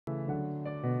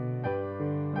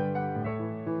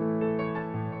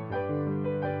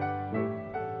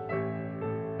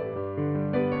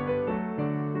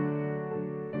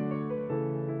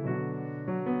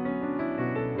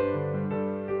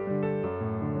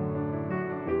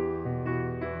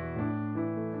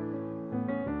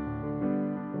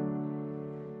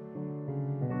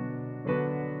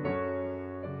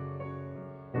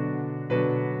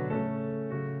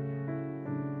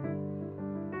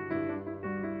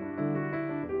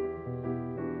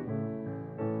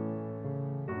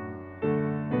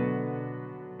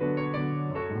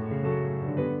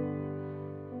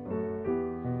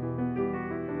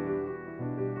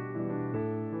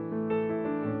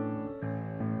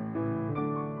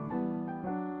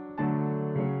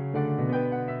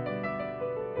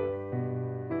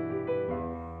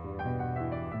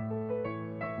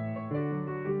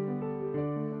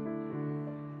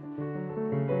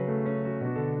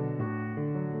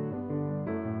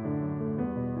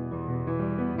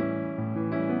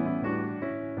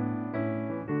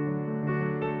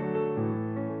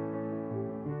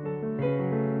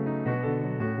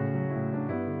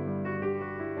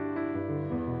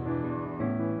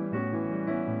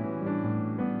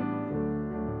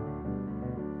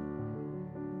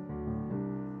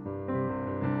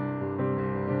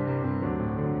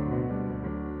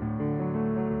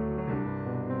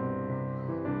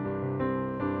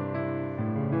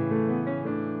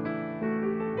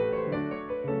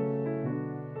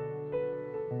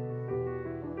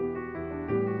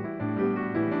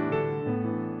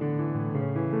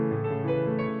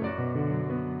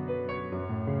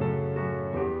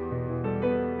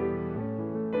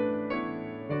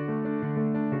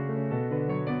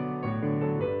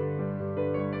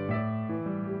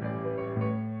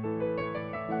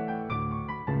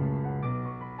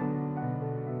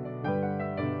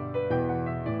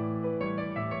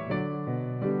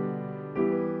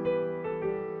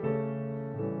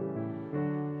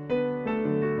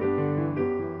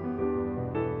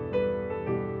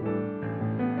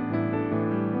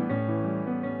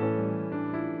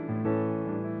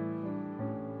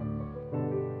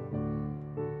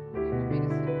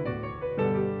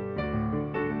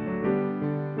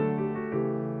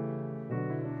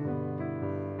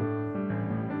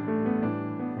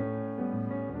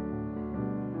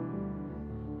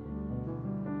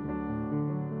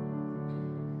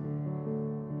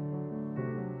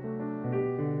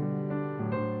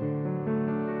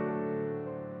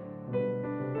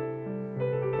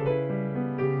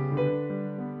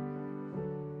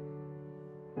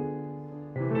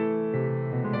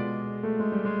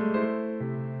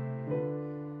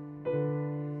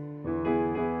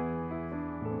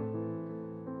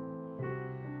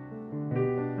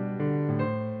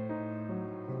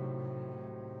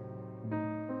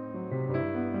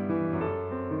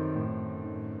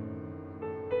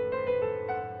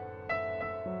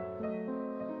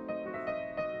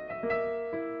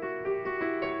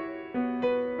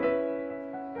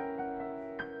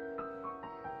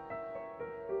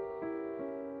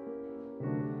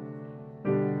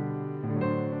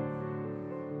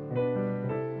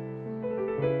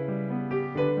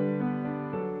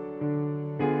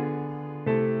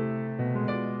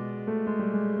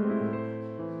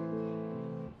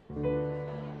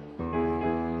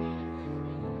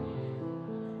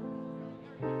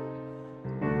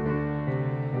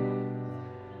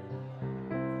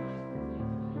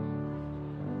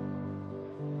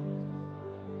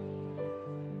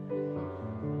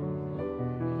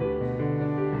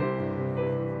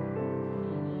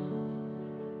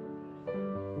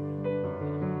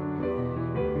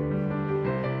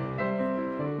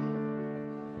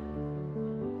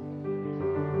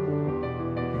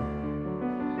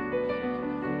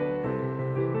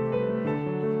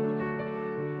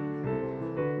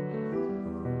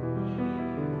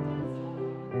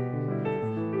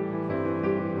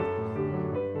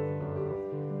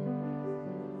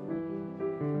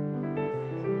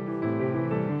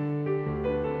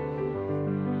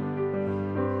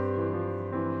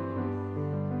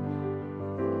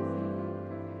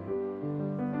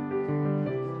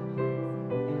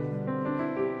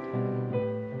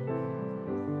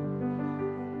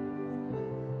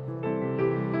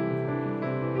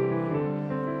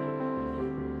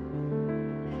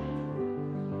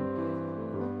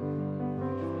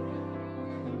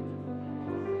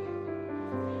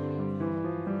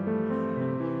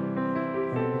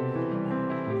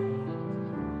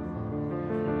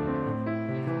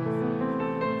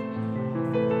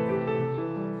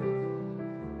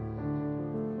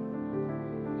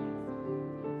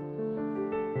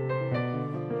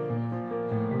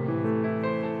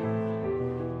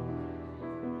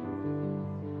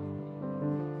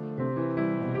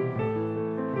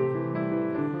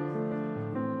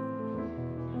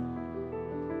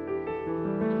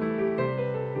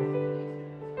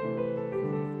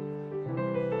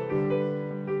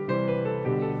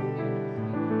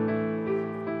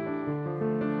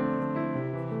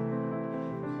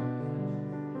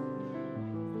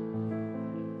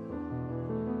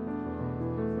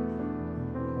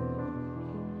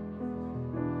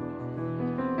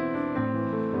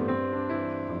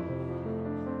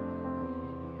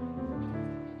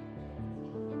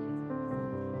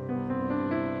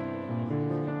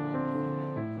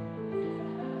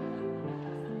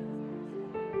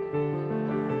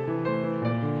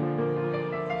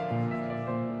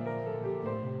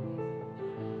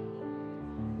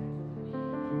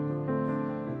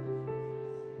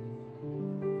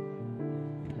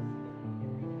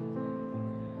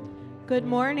Good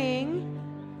morning.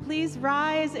 Please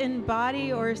rise in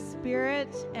body or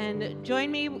spirit and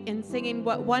join me in singing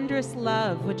What Wondrous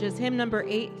Love, which is hymn number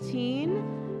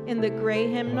 18 in the gray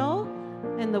hymnal,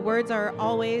 and the words are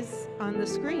always on the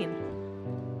screen.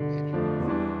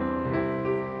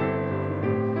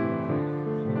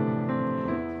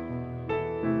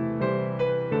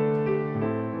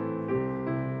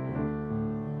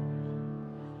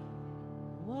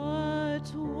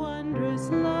 What wondrous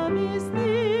love is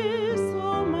this,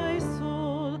 oh my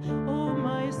soul, oh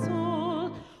my soul.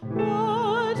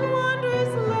 What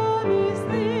wondrous love is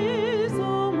this,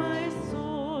 oh my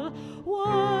soul.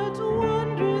 What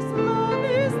wondrous love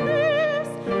is this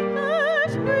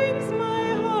that brings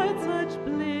my heart such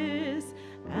bliss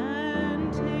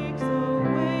and takes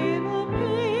away the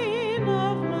pain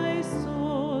of my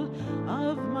soul,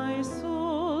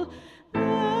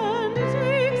 and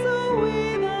takes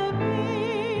away the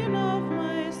pain of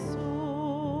my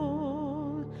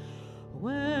soul.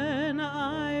 When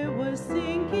I was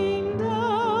sinking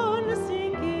down,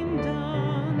 sinking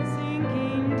down,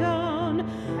 sinking down,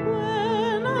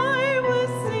 when I was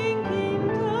sinking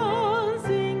down,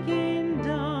 sinking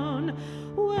down,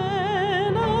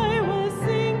 when I was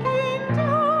sinking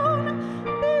down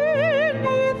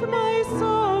beneath my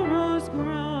sorrow's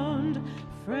ground,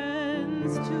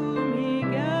 friends to me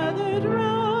gathered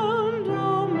round,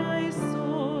 oh my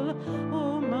soul,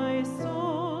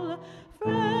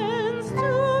 friends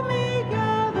to me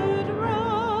gathered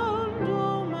round,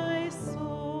 oh my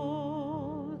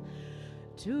soul.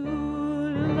 To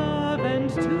love and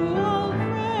to all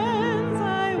friends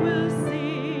I will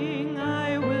sing,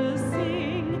 I will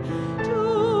sing. To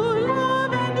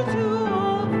love and to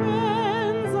all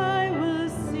friends I will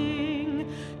sing.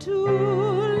 To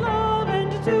love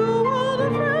and to all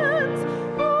friends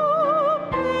who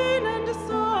pain and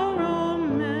sorrow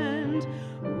mend.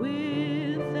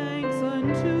 With thanks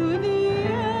unto the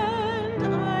end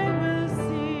I will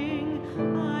sing,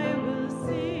 I will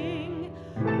sing.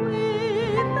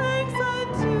 With thanks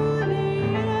unto the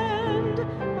end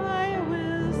I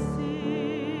will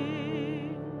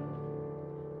sing.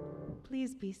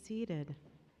 Please be seated.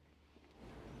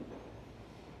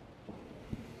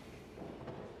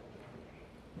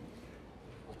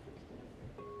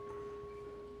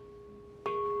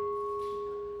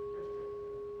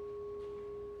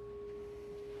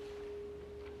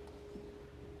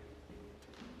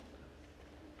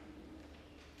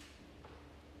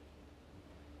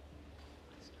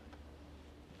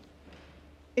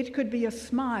 It could be a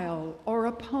smile or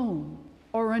a poem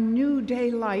or a new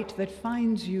daylight that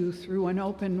finds you through an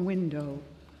open window,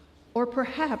 or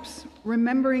perhaps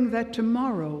remembering that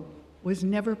tomorrow was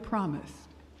never promised.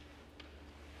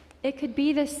 It could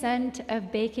be the scent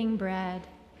of baking bread,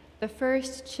 the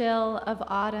first chill of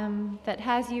autumn that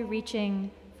has you reaching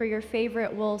for your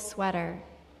favorite wool sweater.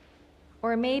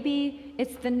 Or maybe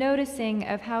it's the noticing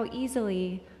of how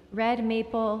easily red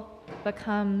maple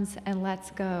becomes and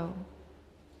lets go.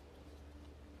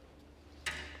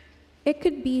 It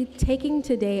could be taking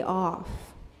today off,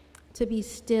 to be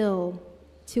still,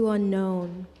 to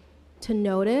unknown, to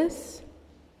notice,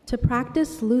 to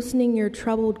practice loosening your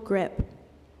troubled grip,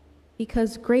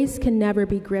 because grace can never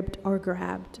be gripped or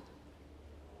grabbed.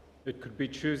 It could be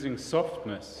choosing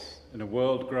softness in a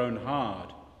world grown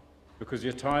hard, because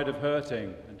you're tired of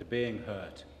hurting and being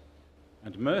hurt.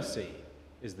 And mercy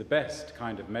is the best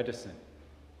kind of medicine.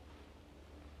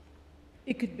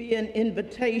 It could be an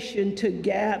invitation to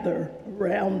gather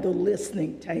around the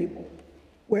listening table,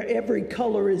 where every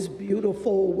color is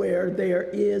beautiful, where there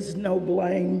is no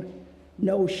blame,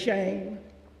 no shame,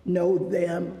 no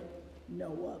them,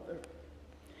 no other.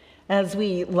 As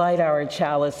we light our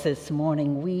chalice this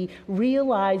morning, we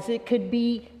realize it could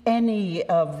be any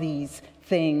of these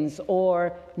things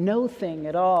or no thing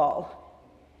at all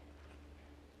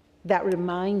that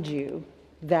remind you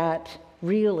that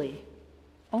really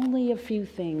only a few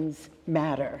things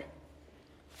matter.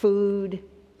 Food,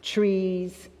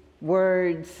 trees,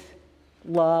 words,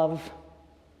 love,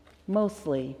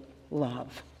 mostly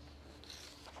love.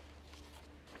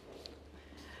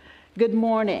 Good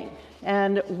morning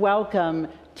and welcome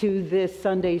to this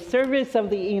Sunday service of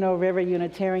the Eno River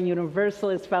Unitarian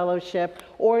Universalist Fellowship,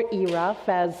 or ERUUF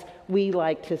as we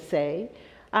like to say.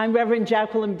 I'm Reverend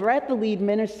Jacqueline Brett, the lead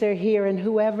minister here, and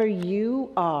whoever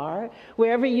you are,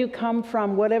 wherever you come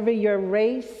from, whatever your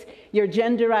race, your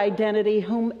gender identity,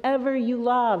 whomever you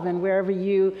love, and wherever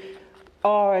you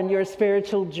are on your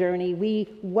spiritual journey, we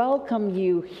welcome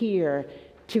you here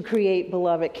to create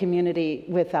beloved community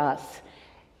with us.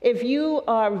 If you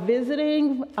are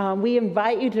visiting, we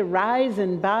invite you to rise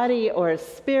in body or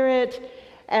spirit,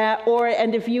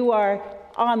 and if you are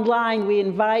online, we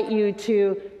invite you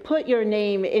to put your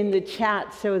name in the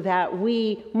chat so that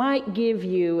we might give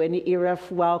you an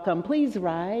ERUUF welcome. Please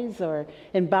rise or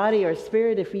in body or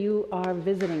spirit if you are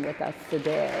visiting with us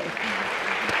today.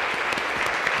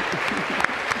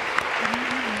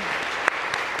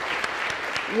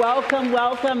 Welcome,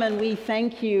 welcome, and we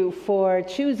thank you for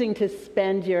choosing to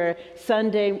spend your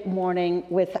Sunday morning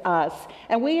with us.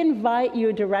 And we invite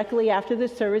you directly after the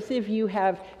service, if you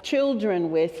have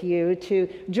children with you, to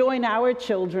join our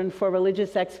children for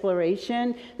religious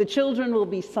exploration. The children will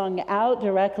be sung out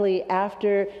directly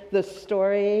after the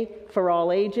story for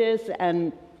all ages,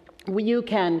 and you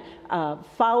can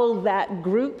follow that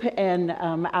group, and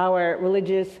our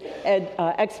religious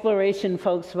exploration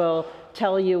folks will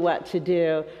tell you what to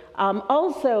do.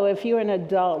 Also, if you're an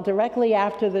adult, directly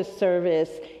after the service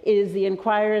is the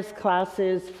Inquirers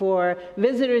classes for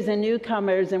visitors and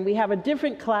newcomers, and we have a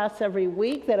different class every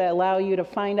week that allow you to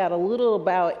find out a little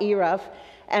about ERUUF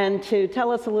and to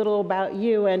tell us a little about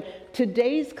you. And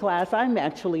today's class, I'm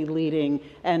actually leading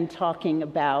and talking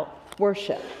about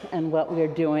worship and what we're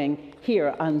doing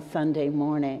here on Sunday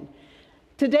morning.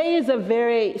 Today is a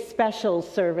very special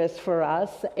service for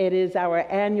us. It is our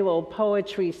annual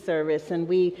poetry service, and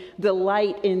we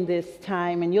delight in this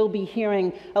time. And you'll be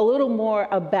hearing a little more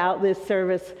about this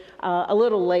service a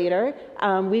little later.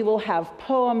 We will have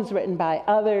poems written by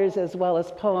others, as well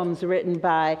as poems written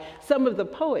by some of the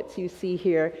poets you see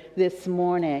here this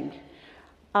morning.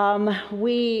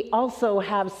 We also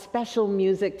have special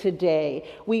music today.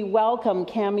 We welcome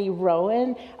Cammie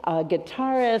Rowan, a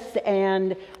guitarist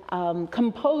and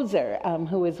composer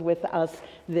who is with us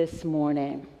this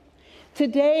morning.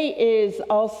 Today is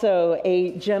also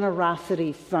a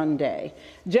Generosity Sunday.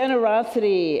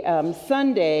 Generosity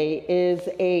Sunday is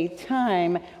a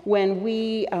time when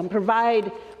we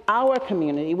provide our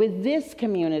community, with this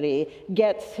community,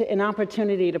 gets an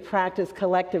opportunity to practice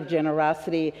collective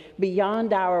generosity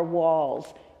beyond our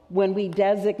walls when we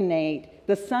designate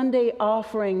the Sunday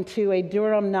offering to a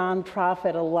Durham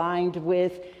nonprofit aligned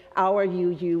with our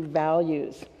UU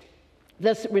values.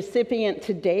 The recipient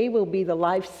today will be the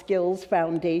Life Skills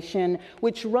Foundation,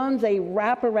 which runs a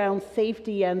wraparound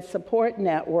safety and support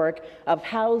network of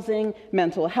housing,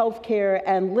 mental health care,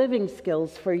 and living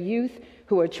skills for youth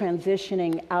who are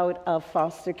transitioning out of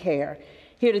foster care.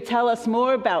 Here to tell us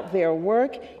more about their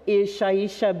work is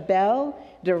Shaisha Bell,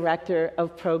 Director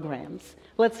of Programs.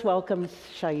 Let's welcome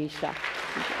Shaisha.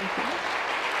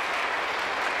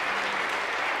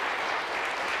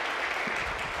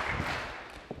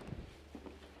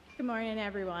 Good morning,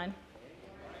 everyone.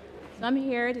 So I'm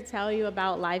here to tell you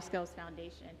about Life Skills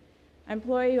Foundation. I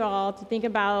implore you all to think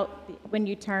about when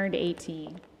you turned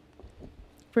 18.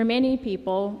 For many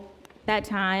people, that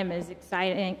time is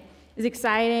exciting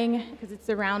because it's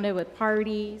surrounded with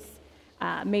parties,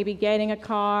 maybe getting a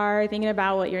car, thinking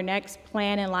about what your next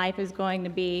plan in life is going to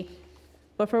be.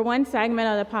 But for one segment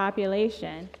of the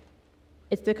population,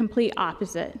 it's the complete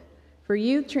opposite. For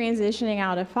youth transitioning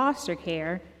out of foster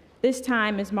care, this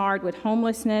time is marred with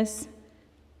homelessness,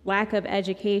 lack of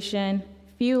education,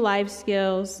 few life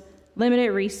skills,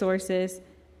 limited resources,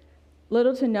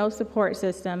 little to no support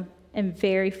system, and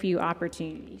very few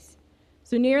opportunities.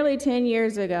 So nearly 10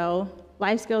 years ago,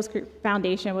 Life Skills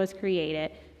Foundation was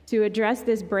created to address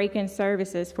this break in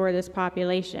services for this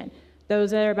population,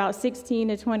 those that are about 16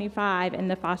 to 25 in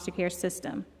the foster care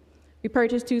system. We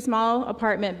purchased 2 small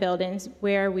apartment buildings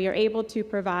where we are able to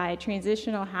provide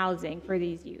transitional housing for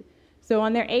these youth. So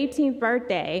on their 18th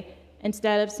birthday,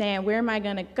 instead of saying, where am I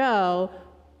gonna go,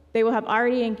 they will have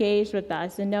already engaged with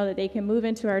us and know that they can move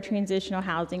into our transitional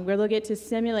housing where they'll get to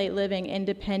simulate living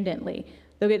independently.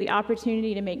 They'll get the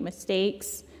opportunity to make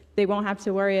mistakes. They won't have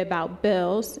to worry about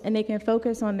bills, and they can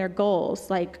focus on their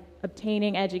goals, like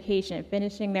obtaining education,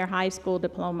 finishing their high school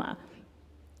diploma,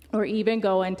 or even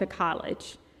going to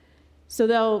college. So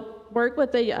they'll work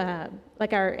with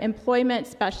like our employment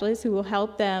specialists who will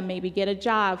help them maybe get a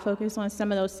job, focus on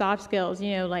some of those soft skills,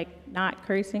 like not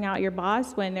cursing out your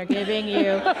boss when they're giving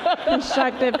you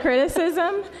constructive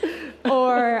criticism,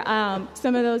 or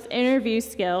some of those interview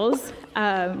skills.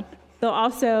 They'll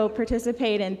also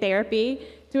participate in therapy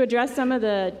to address some of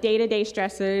the day-to-day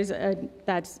stressors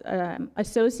that's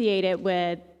associated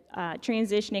with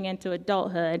transitioning into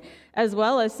adulthood, as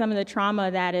well as some of the trauma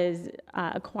that is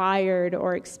acquired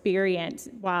or experienced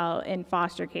while in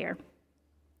foster care.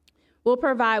 We'll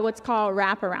provide what's called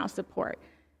wraparound support.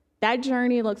 That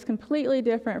journey looks completely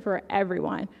different for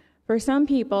everyone. For some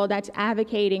people, that's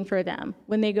advocating for them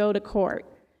when they go to court.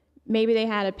 Maybe they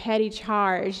had a petty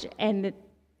charge and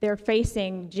they're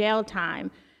facing jail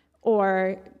time,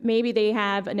 Or maybe they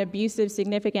have an abusive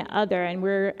significant other and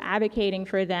we're advocating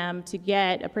for them to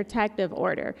get a protective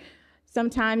order.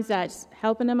 Sometimes that's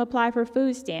helping them apply for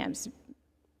food stamps,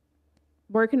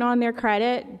 working on their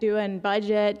credit, doing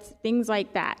budgets, things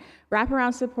like that.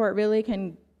 Wraparound support really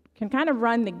can kind of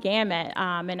run the gamut,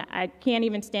 and I can't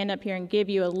even stand up here and give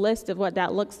you a list of what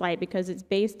that looks like because it's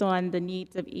based on the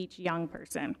needs of each young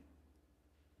person.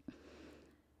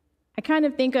 I kind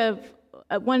of think of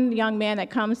one young man that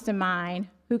comes to mind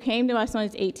who came to us on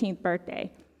his 18th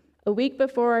birthday. A week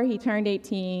before he turned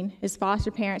 18, his foster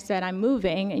parents said, "I'm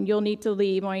moving and you'll need to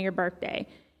leave on your birthday."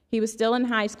 He was still in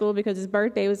high school because his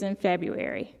birthday was in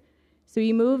February. So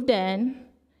he moved in,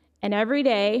 and every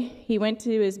day he went to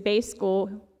his base school,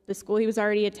 the school he was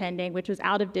already attending, which was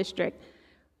out of district.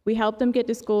 We helped him get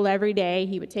to school every day.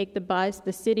 He would take the bus,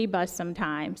 the city bus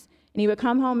sometimes, and he would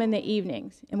come home in the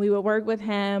evenings, and we would work with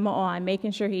him on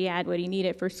making sure he had what he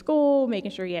needed for school,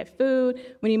 making sure he had food.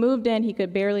 When he moved in, he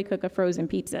could barely cook a frozen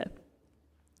pizza.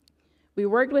 We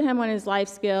worked with him on his life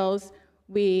skills.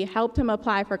 We helped him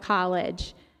apply for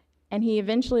college, and he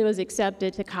eventually was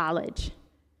accepted to college.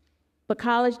 But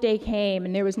college day came,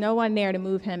 and there was no one there to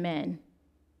move him in.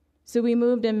 So we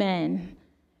moved him in.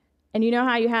 And you know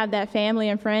how you have that family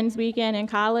and friends weekend in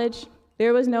college?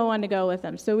 There was no one to go with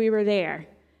him, so we were there.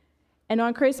 And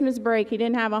on Christmas break, he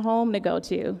didn't have a home to go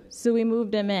to, so we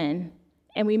moved him in.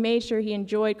 And we made sure he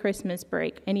enjoyed Christmas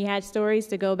break, and he had stories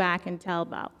to go back and tell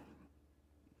about.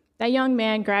 That young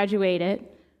man graduated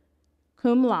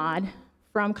cum laude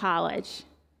from college.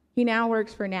 He now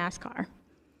works for NASCAR.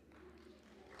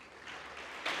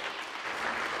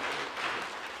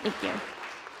 Thank you.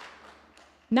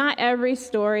 Not every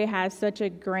story has such a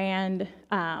grand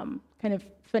kind of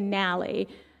finale.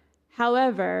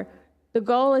 However, the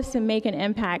goal is to make an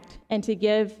impact and to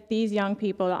give these young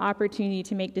people the opportunity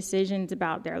to make decisions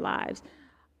about their lives,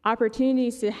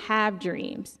 opportunities to have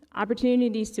dreams,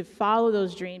 opportunities to follow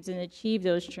those dreams and achieve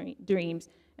those dreams,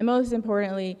 and most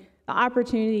importantly, the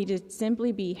opportunity to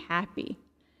simply be happy.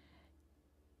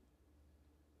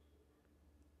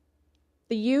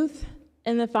 The youth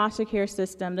in the foster care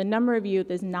system, the number of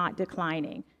youth is not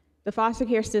declining. The foster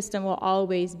care system will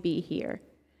always be here.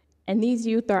 And these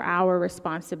youth are our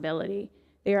responsibility.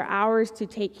 They are ours to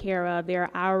take care of. They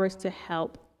are ours to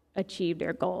help achieve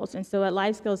their goals. And so at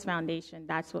Life Skills Foundation,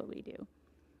 that's what we do.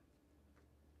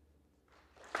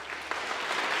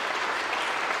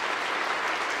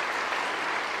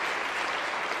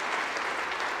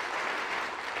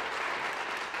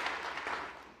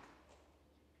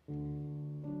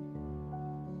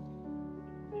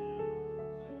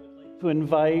 To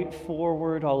invite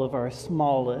forward all of our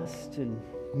smallest and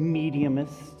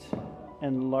mediumest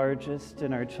and largest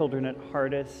and our children at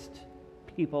heartest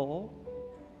people.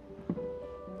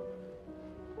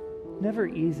 Never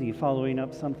easy following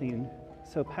up something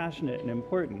so passionate and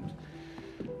important.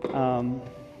 So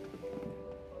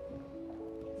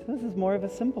this is more of a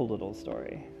simple little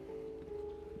story.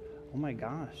 Oh my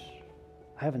gosh,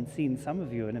 I haven't seen some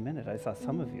of you in a minute. I saw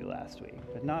some of you last week,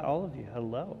 but not all of you.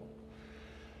 Hello.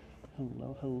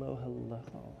 Hello, hello, hello.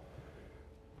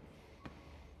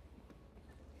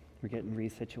 We're getting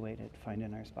resituated,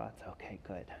 finding our spots. Okay,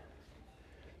 good.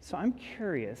 So I'm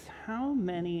curious, how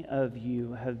many of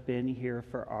you have been here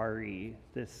for RE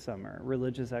this summer,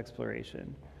 Religious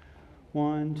Exploration?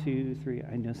 1, 2, 3,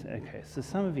 I know, okay, so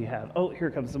some of you have. Oh, here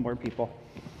comes some more people.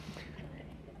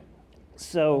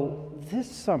 So this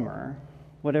summer,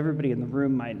 what everybody in the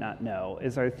room might not know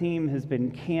is our theme has been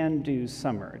Can Do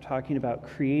Summer, talking about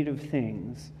creative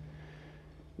things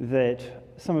that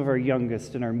some of our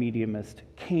youngest and our mediumest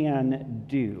can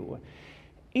do.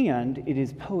 And it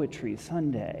is Poetry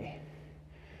Sunday.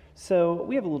 So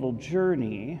we have a little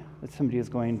journey that somebody is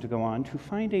going to go on to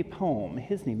find a poem.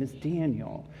 His name is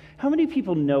Daniel. How many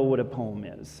people know what a poem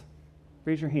is?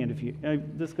 Raise your hand if you,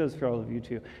 this goes for all of you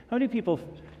too. How many people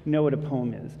know what a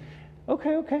poem is?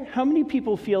 Okay. How many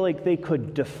people feel like they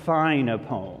could define a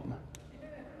poem?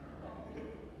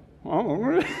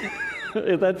 Oh,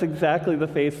 that's exactly the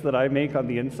face that I make on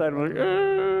the inside. I'm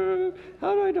like,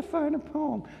 how do I define a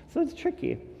poem? So it's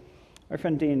tricky. Our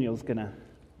friend Daniel's gonna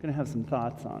have some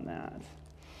thoughts on that.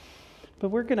 But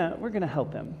we're gonna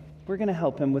help him. We're gonna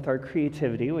help him with our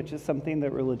creativity, which is something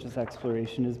that Religious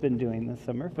Exploration has been doing this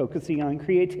summer, focusing on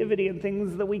creativity and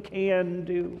things that we can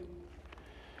do.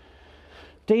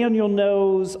 Daniel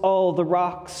knows all the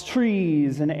rocks,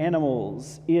 trees, and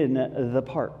animals in the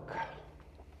park.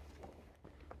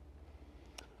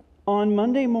 On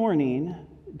Monday morning,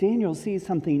 Daniel sees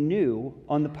something new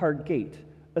on the park gate.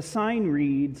 A sign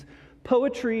reads,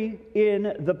 "Poetry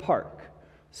in the Park,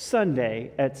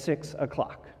 Sunday at 6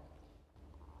 o'clock."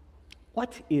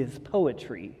 What is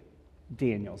poetry?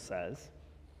 Daniel says.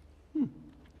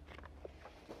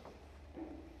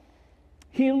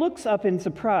 He looks up in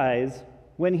surprise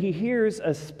when he hears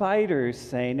a spider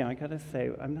say, now I gotta say,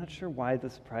 I'm not sure why the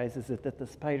surprise is. It that the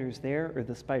spider's there or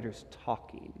the spider's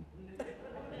talking?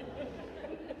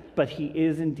 But he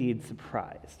is indeed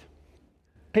surprised.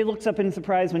 He looks up in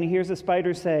surprise when he hears a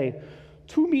spider say,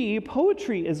 to me,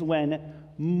 poetry is when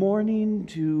morning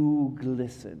dew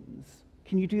glistens.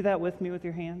 Can you do that with me with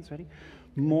your hands? Ready?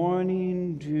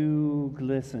 Morning dew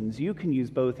glistens. You can use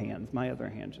both hands. My other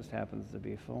hand just happens to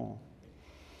be full.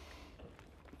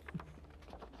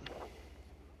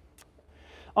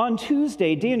 On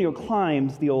Tuesday, Daniel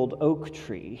climbs the old oak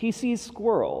tree. He sees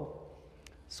Squirrel.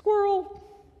 Squirrel,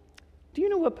 do you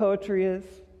know what poetry is?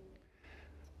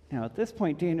 Now, at this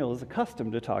point, Daniel is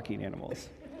accustomed to talking animals.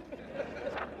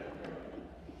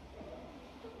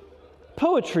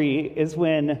 Poetry is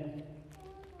when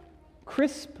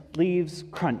crisp leaves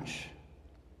crunch.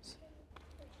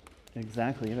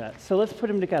 Exactly that. So let's put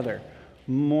them together.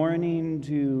 Morning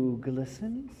dew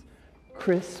glistens,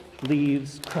 crisp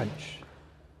leaves crunch.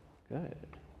 Good.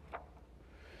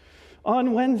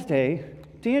 On Wednesday,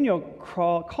 Daniel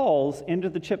calls into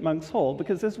the chipmunk's hole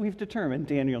because, as we've determined,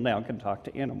 Daniel now can talk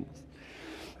to animals.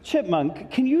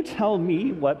 Chipmunk, can you tell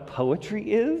me what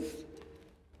poetry is?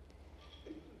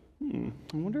 I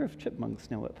wonder if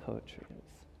chipmunks know what poetry is.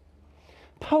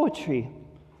 Poetry.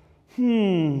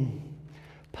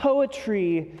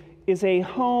 Poetry is a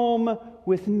home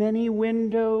with many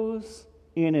windows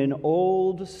in an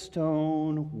old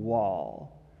stone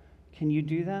wall. Can you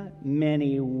do that?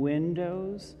 Many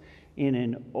windows in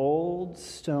an old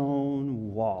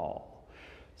stone wall.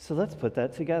 So let's put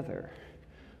that together.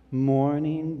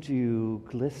 Morning dew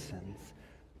glistens,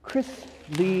 crisp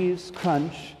leaves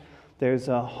crunch. There's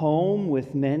a home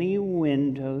with many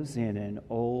windows in an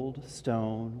old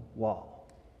stone wall.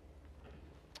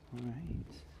 All right.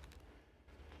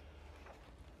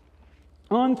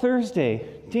 On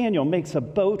Thursday, Daniel makes a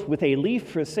boat with a leaf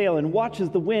for a sail and watches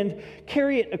the wind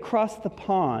carry it across the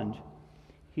pond.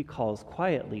 He calls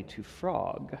quietly to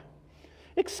Frog.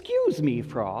 Excuse me,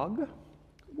 Frog,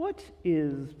 what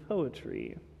is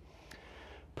poetry?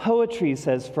 Poetry,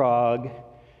 says Frog,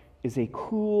 is a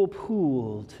cool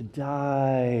pool to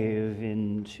dive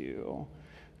into.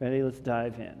 Ready? Let's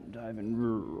dive in. Dive in.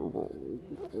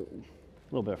 A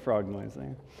little bit of frog noise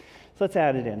there. So let's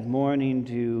add it in. Morning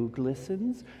dew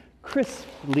glistens, crisp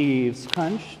leaves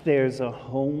crunch. There's a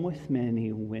home with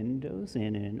many windows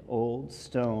in an old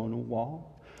stone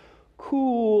wall.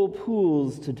 Cool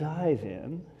pools to dive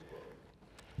in.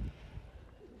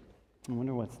 I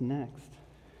wonder what's next.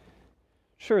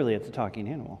 Surely it's a talking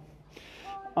animal.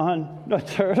 A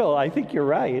turtle, I think you're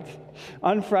right.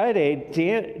 On Friday,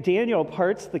 Daniel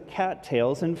parts the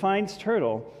cattails and finds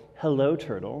Turtle. Hello,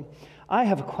 Turtle. I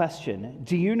have a question.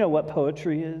 Do you know what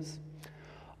poetry is?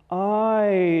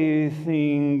 I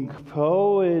think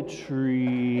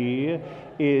poetry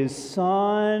is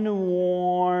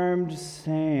sun-warmed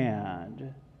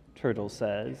sand, Turtle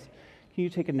says. Can you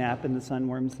take a nap in the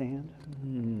sun-warmed sand?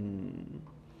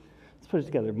 Let's put it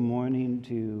together. Morning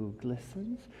dew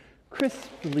glistens, crisp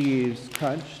leaves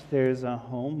crunch. There's a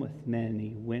home with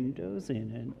many windows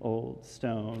in an old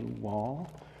stone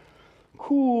wall.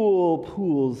 Cool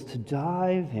pools to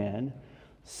dive in,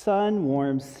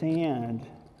 sun-warmed sand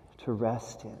to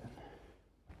rest in.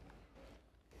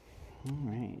 All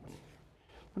right.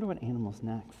 Wonder what animal's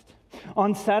next.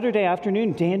 On Saturday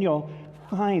afternoon, Daniel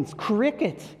finds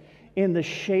Cricket in the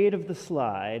shade of the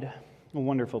slide. A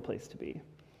wonderful place to be.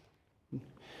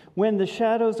 When the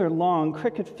shadows are long,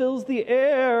 Cricket fills the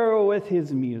air with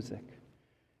his music.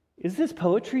 Is this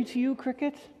poetry to you,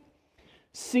 Cricket?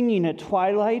 Singing at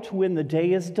twilight when the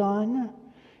day is done?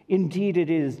 Indeed it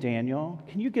is, Daniel.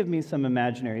 Can you give me some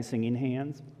imaginary singing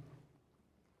hands?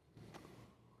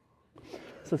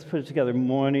 So let's put it together.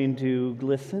 Morning dew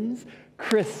glistens,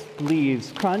 crisp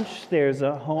leaves crunch. There's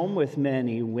a home with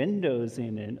many windows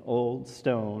in an old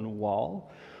stone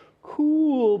wall.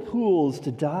 Cool pools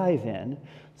to dive in,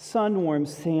 sun-warmed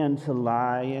sand to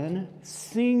lie in,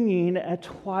 singing at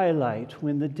twilight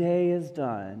when the day is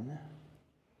done.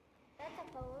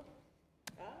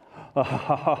 Ah,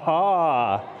 ha, ha,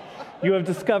 ha. You have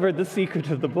discovered the secret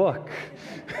of the book.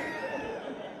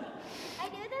 I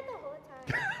knew that the whole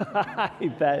time. I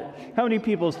bet. How many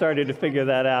people started to figure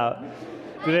that out?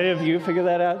 Did any of you figure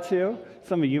that out too?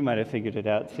 Some of you might have figured it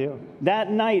out too. That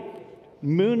night,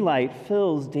 moonlight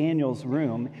fills Daniel's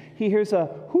room. He hears a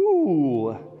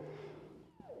whoo.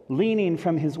 Leaning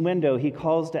from his window, he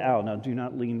calls to Al. Now, do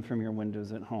not lean from your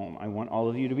windows at home. I want all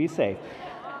of you to be safe.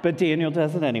 But Daniel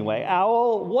does it anyway.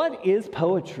 Owl, what is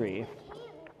poetry?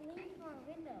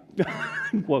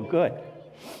 Well, good.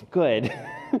 Good.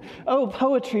 Oh,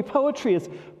 poetry. Poetry is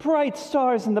bright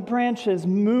stars in the branches,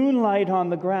 moonlight on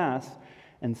the grass,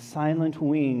 and silent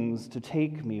wings to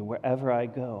take me wherever I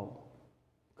go.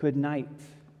 Good night,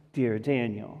 dear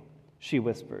Daniel, she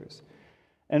whispers,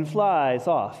 and flies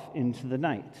off into the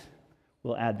night.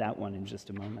 We'll add that one in just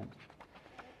a moment.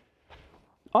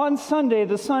 On Sunday,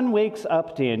 the sun wakes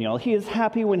up Daniel. He is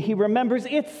happy when he remembers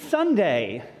it's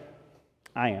Sunday.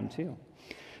 I am too.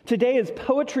 Today is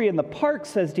poetry in the park,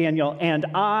 says Daniel, and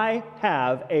I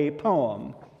have a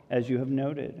poem, as you have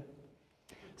noted.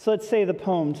 So let's say the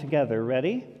poem together.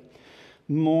 Ready?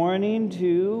 Morning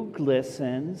dew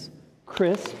glistens,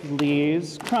 crisp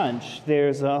leaves crunch.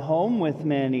 There's a home with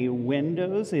many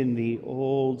windows in the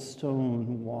old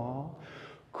stone wall.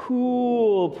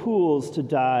 Cool pools to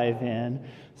dive in,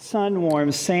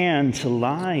 sun-warm sand to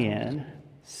lie in.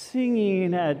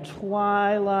 Singing at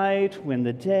twilight when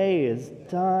the day is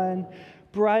done,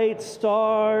 bright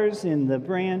stars in the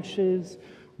branches,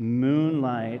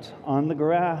 moonlight on the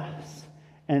grass,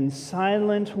 and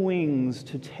silent wings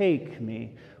to take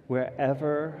me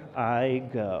wherever I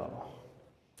go.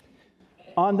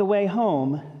 On the way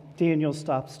home, Daniel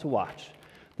stops to watch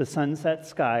the sunset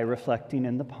sky reflecting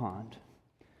in the pond.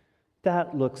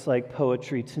 That looks like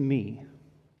poetry to me.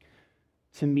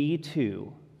 To me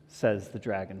too, says the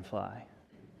dragonfly.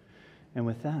 And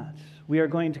with that, we are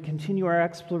going to continue our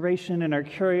exploration and our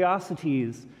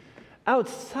curiosities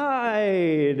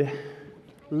outside.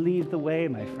 Lead the way,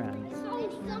 my friends.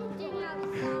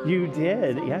 You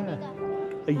did, yeah.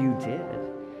 You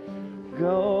did.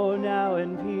 Go now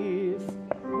in peace.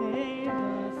 May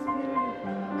the Spirit...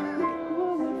 Come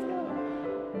on, let's go.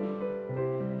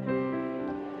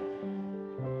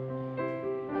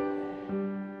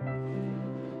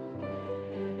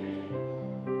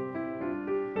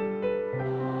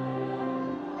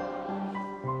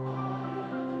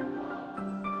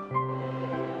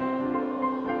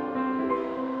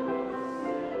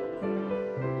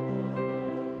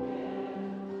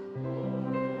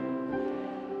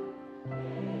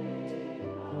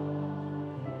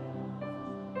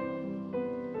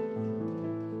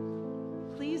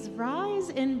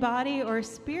 In body or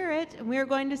spirit, and we are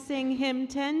going to sing hymn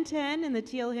 1010 in the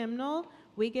teal hymnal,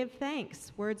 We Give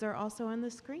Thanks. Words are also on the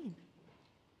screen.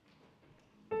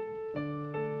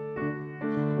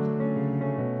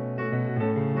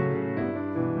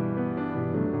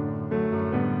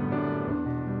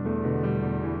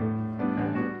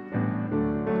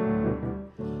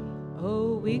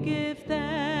 Oh, we give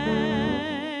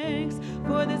thanks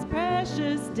for this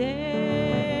precious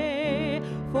day,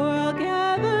 for all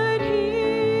gathered here.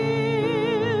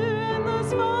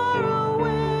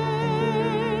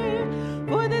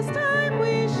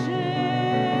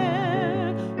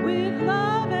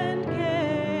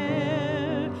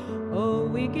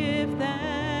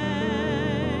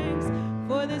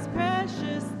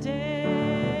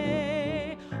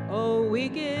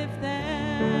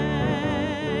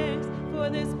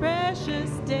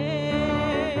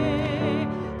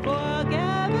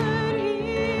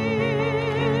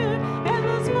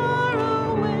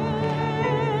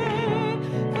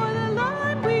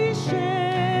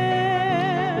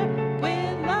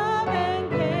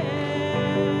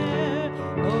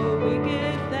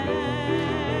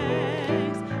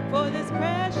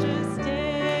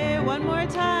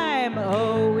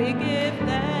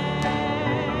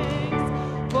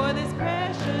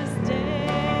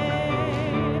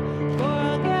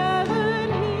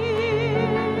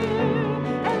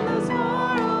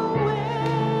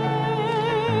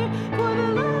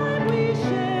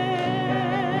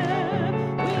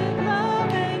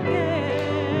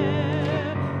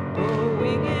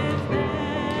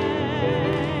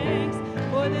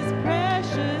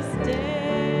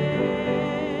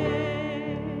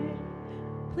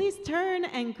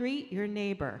 And greet your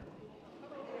neighbor.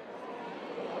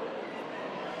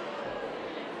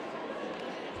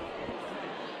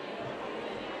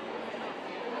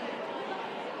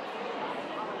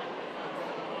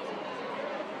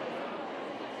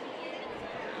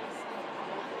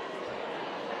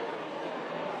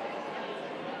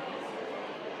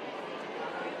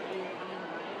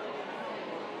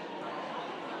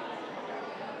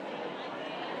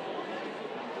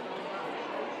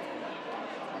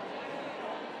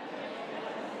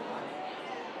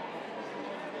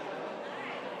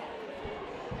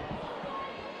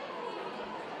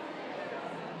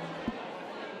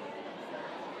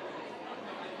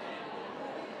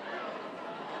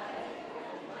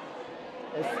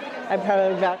 I'm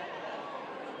probably about...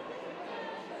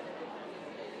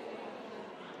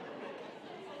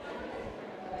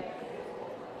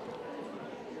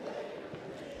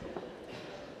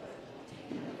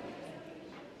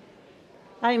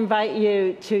 I invite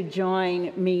you to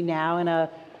join me now in a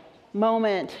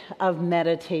moment of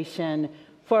meditation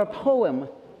for a poem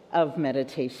of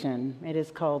meditation. It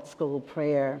is called School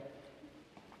Prayer.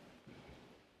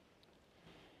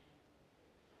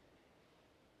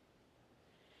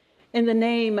 In the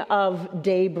name of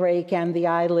daybreak and the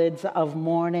eyelids of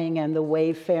morning and the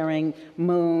wayfaring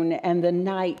moon and the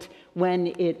night when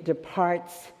it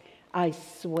departs, I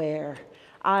swear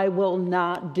I will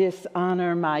not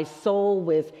dishonor my soul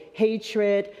with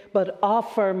hatred, but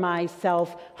offer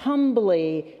myself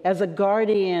humbly as a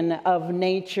guardian of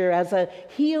nature, as a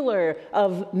healer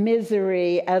of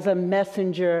misery, as a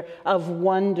messenger of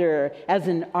wonder, as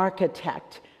an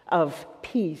architect of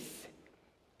peace.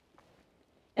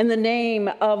 In the name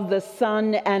of the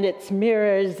sun and its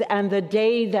mirrors and the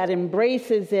day that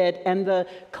embraces it and the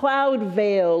cloud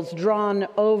veils drawn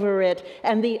over it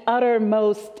and the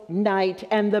uttermost night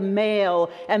and the male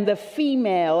and the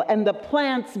female and the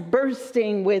plants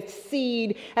bursting with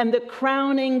seed and the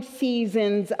crowning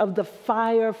seasons of the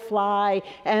firefly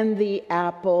and the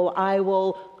apple, I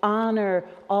will honor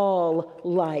all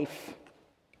life,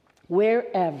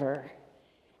 wherever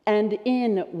and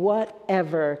in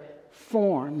whatever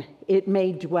form it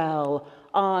may dwell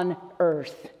on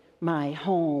earth, my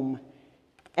home,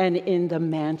 and in the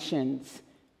mansions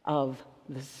of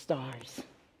the stars.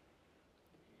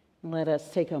 Let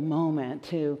us take a moment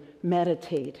to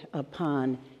meditate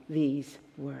upon these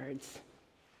words.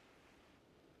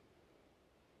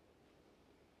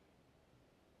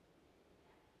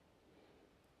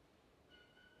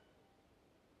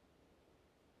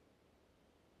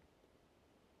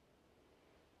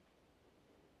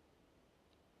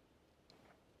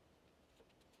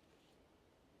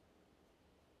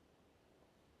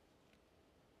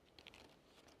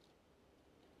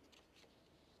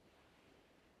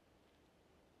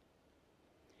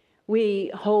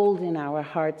 We hold in our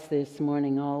hearts this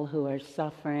morning all who are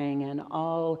suffering and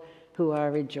all who are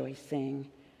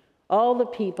rejoicing. All the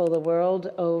people the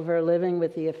world over living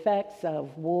with the effects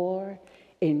of war,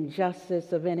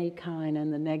 injustice of any kind,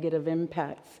 and the negative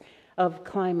impacts of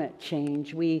climate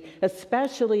change. We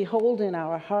especially hold in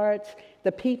our hearts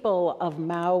the people of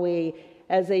Maui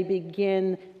as they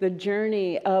begin the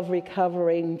journey of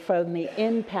recovering from the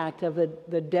impact of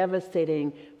the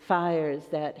devastating fires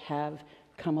that have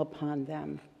come upon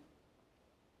them.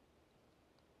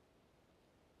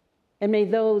 And may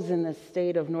those in the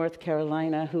state of North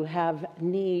Carolina who have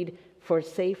need for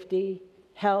safety,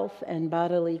 health, and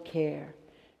bodily care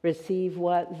receive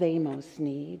what they most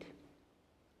need.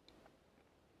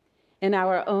 In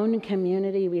our own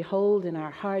community, we hold in our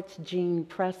hearts Gene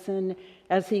Presson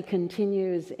as he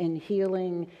continues in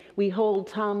healing. We hold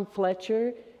Tom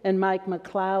Fletcher and Mike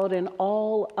McLeod and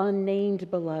all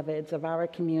unnamed beloveds of our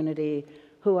community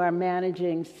who are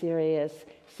managing serious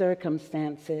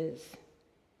circumstances.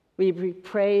 We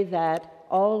pray that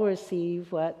all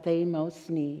receive what they most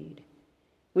need.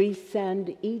 We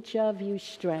send each of you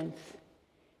strength.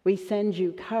 We send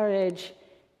you courage.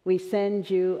 We send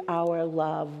you our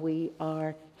love. We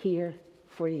are here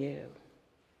for you.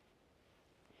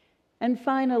 And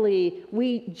finally,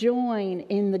 we join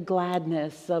in the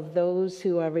gladness of those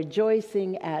who are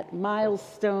rejoicing at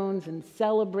milestones and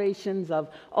celebrations of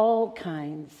all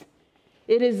kinds.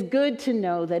 It is good to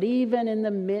know that even in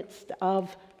the midst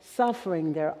of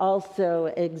suffering, there also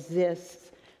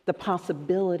exists the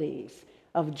possibilities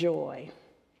of joy.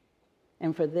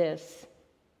 And for this,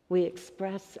 we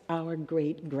express our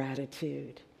great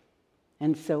gratitude.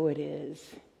 And so it is.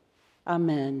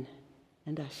 Amen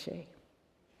and Ashe.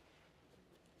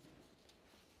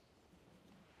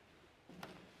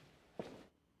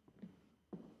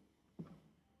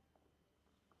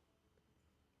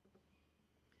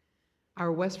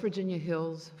 Our West Virginia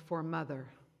Hills for Mother.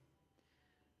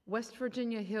 West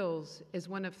Virginia Hills is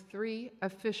one of 3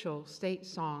 official state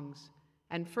songs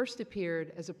and first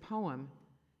appeared as a poem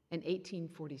in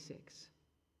 1846.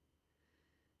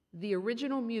 The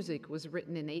original music was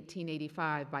written in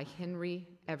 1885 by Henry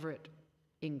Everett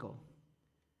Ingle,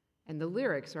 and the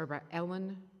lyrics are by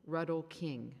Ellen Ruddle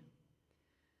King.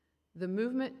 The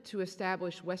movement to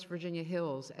establish West Virginia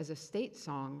Hills as a state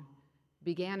song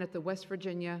began at the West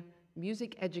Virginia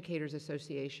Music Educators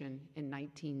Association in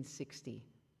 1960.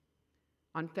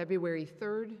 On February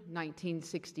 3rd,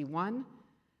 1961,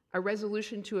 a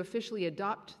resolution to officially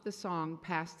adopt the song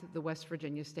passed the West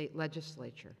Virginia State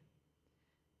Legislature.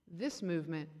 This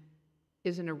movement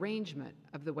is an arrangement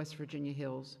of the West Virginia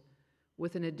Hills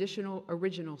with an additional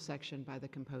original section by the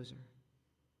composer.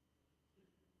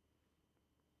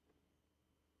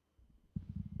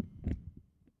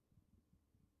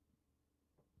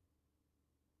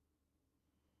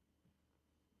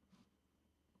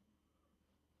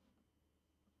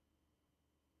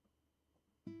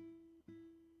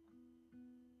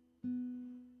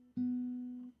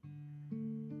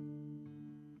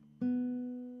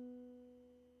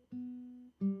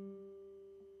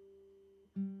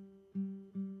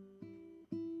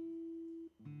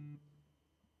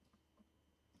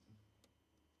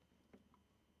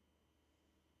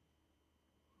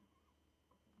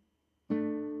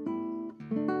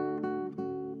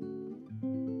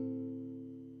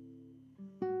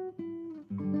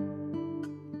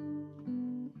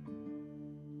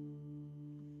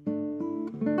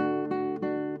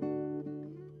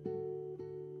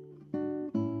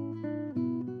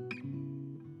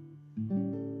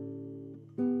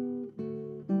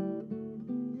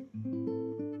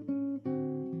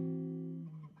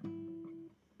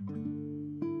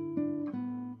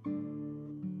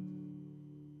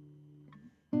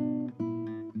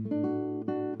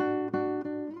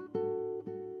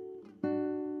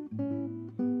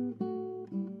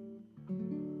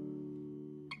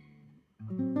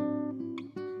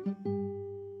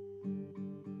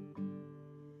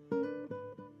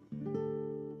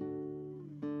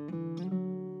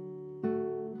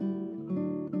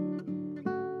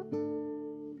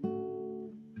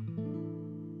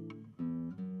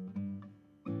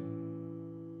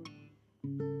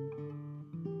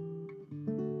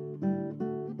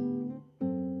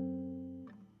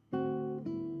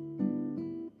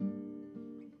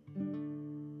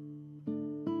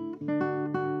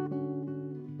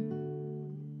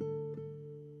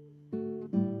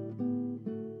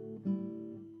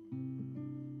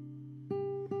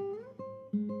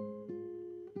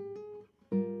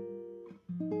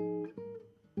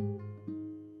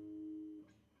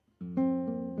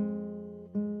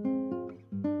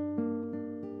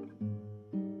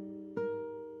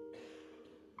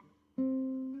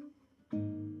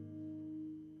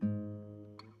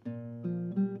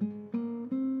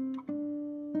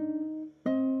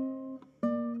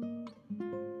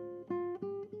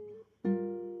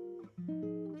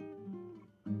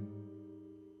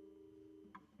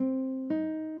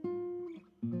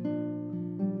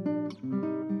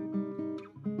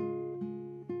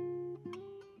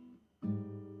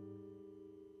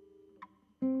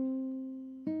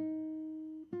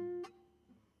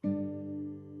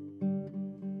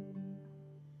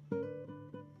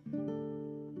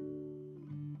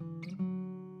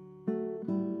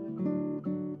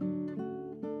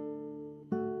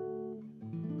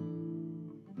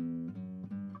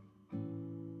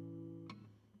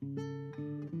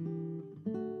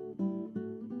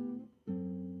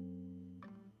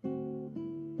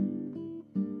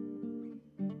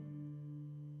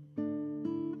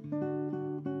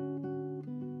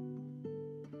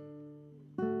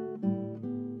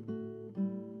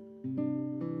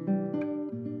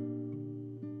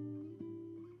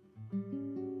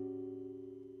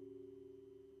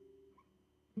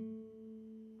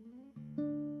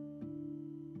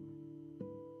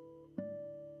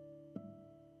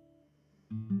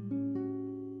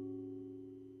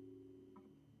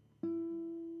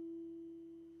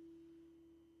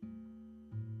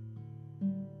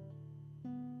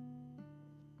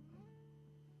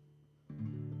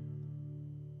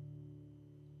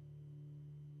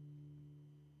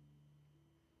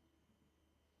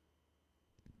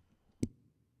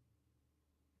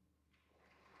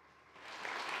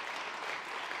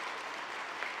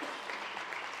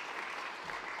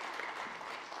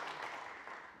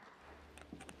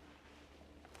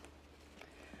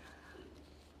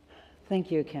 Thank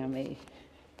you, Cami.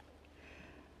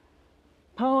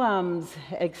 Poems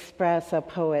express a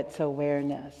poet's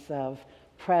awareness of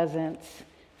presence,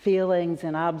 feelings,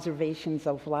 and observations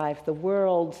of life, the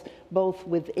worlds both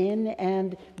within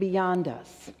and beyond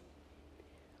us.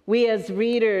 We as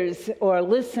readers or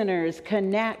listeners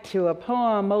connect to a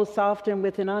poem most often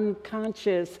with an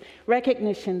unconscious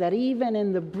recognition that even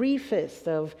in the briefest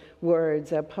of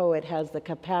words, a poet has the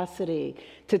capacity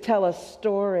to tell a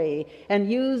story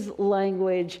and use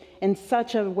language in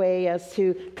such a way as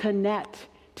to connect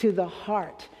to the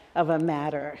heart of a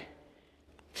matter,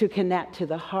 to connect to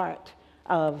the heart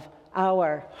of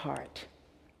our heart.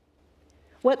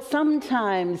 What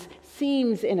sometimes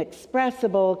seems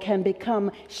inexpressible can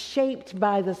become shaped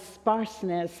by the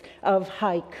sparseness of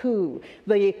haiku,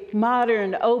 the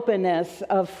modern openness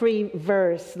of free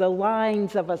verse, the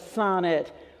lines of a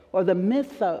sonnet, or the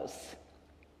mythos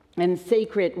and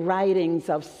sacred writings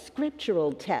of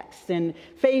scriptural texts and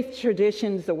faith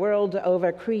traditions the world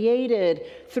over, created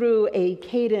through a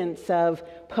cadence of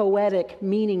poetic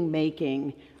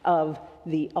meaning-making of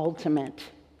the ultimate.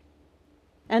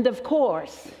 And of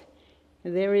course,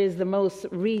 there is the most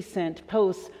recent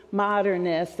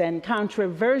postmodernist and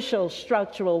controversial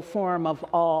structural form of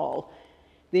all,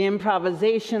 the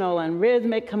improvisational and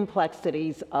rhythmic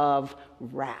complexities of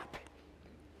rap.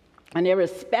 And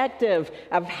irrespective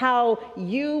of how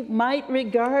you might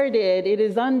regard it, it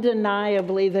is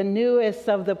undeniably the newest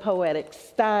of the poetic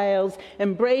styles,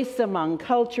 embraced among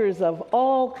cultures of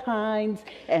all kinds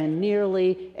and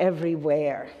nearly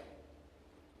everywhere.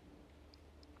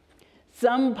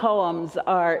 Some poems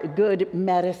are good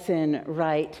medicine,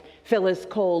 write Phyllis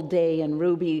Cole Day and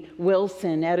Ruby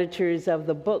Wilson, editors of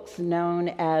the books known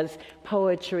as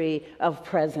Poetry of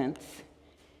Presence.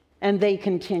 And they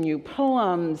continue,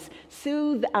 poems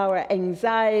soothe our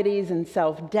anxieties and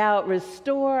self-doubt,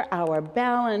 restore our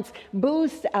balance,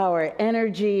 boost our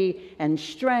energy and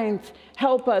strength,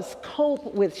 help us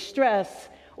cope with stress,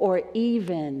 or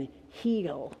even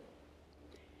heal.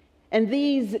 And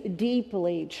these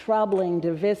deeply troubling,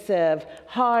 divisive,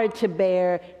 hard to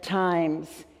bear times,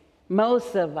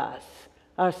 most of us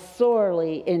are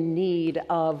sorely in need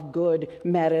of good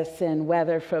medicine,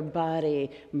 whether for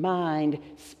body, mind,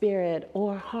 spirit,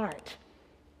 or heart.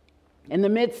 In the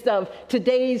midst of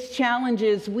today's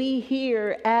challenges, we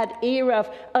here at ERUUF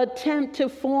attempt to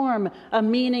form a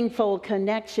meaningful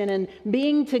connection and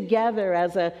being together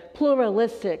as a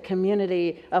pluralistic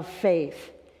community of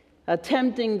faith,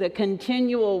 attempting the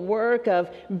continual work of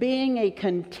being a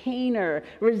container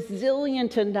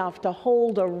resilient enough to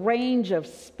hold a range of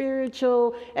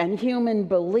spiritual and human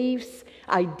beliefs,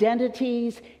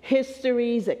 identities,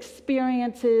 histories,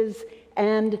 experiences,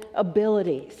 and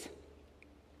abilities.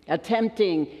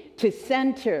 Attempting to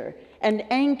center and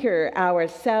anchor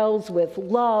ourselves with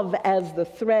love as the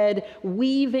thread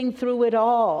weaving through it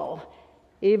all,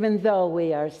 even though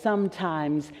we are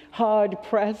sometimes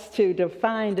hard-pressed to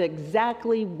define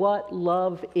exactly what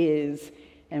love is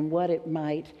and what it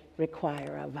might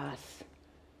require of us.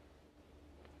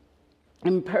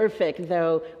 Imperfect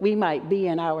though we might be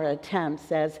in our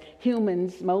attempts, as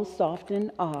humans most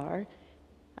often are,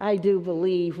 I do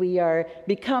believe we are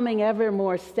becoming ever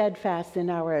more steadfast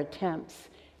in our attempts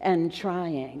and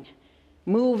trying,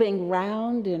 moving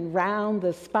round and round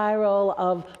the spiral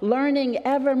of learning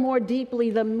ever more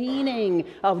deeply the meaning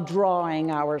of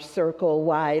drawing our circle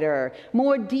wider,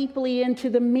 more deeply into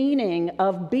the meaning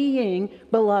of being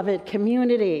beloved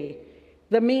community,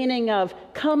 the meaning of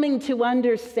coming to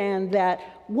understand that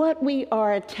what we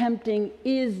are attempting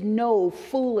is no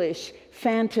foolish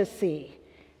fantasy,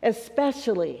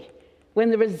 especially when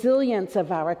the resilience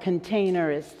of our container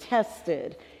is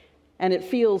tested. And it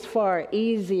feels far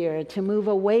easier to move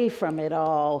away from it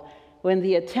all when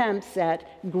the attempts at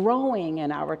growing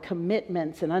in our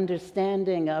commitments and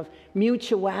understanding of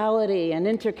mutuality and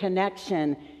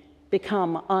interconnection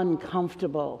become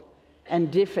uncomfortable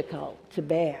and difficult to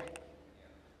bear.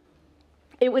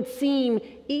 It would seem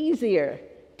easier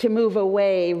to move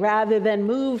away rather than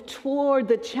move toward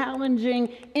the challenging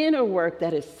inner work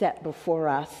that is set before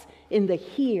us in the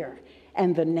here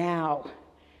and the now,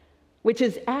 which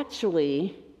is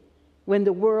actually when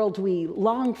the world we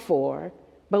long for,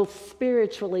 both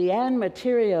spiritually and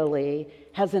materially,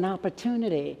 has an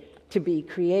opportunity to be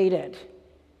created.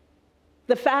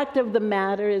 The fact of the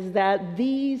matter is that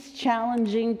these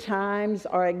challenging times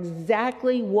are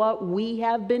exactly what we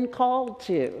have been called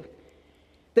to.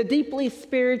 The deeply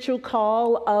spiritual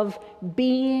call of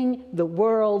being the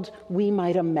world we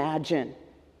might imagine.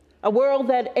 A world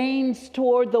that aims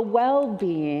toward the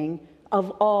well-being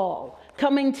of all,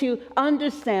 coming to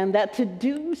understand that to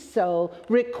do so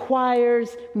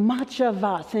requires much of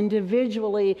us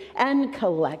individually and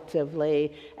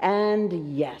collectively.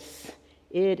 And yes,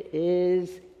 it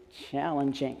is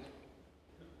challenging.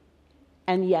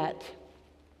 And yet,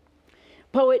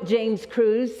 poet James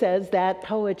Cruz says that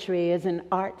poetry is an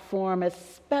art form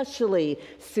especially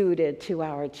suited to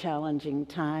our challenging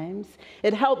times.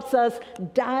 It helps us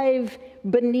dive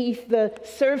beneath the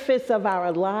surface of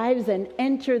our lives and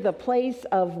enter the place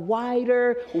of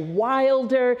wider,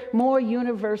 wilder, more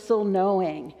universal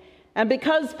knowing. And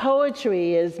because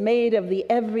poetry is made of the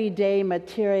everyday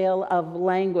material of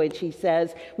language, he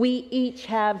says, we each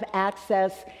have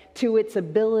access to its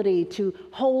ability to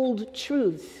hold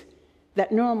truths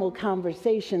that normal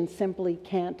conversation simply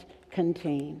can't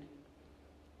contain.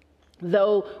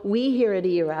 Though we here at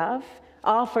ERUUF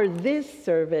offer this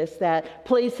service that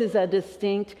places a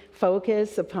distinct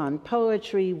focus upon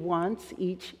poetry once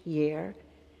each year,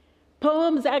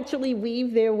 poems actually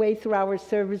weave their way through our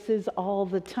services all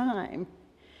the time.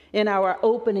 In our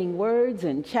opening words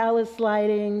and chalice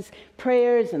lightings,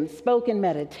 prayers and spoken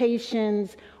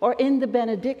meditations, or in the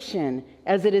benediction,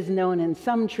 as it is known in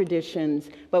some traditions,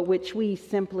 but which we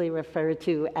simply refer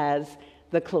to as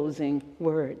the closing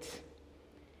words.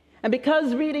 And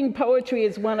because reading poetry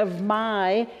is one of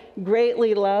my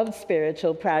greatly loved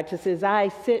spiritual practices, I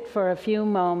sit for a few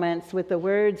moments with the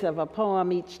words of a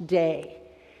poem each day,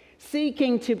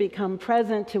 seeking to become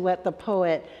present to what the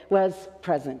poet was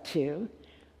present to,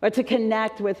 or to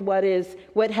connect with what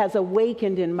has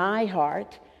awakened in my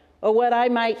heart, or what I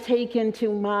might take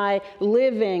into my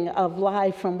living of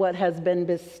life from what has been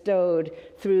bestowed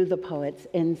through the poet's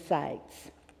insights.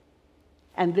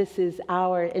 And this is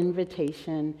our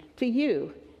invitation to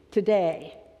you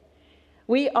today.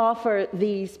 We offer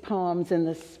these poems in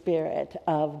the spirit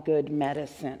of good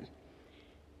medicine,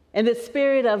 in the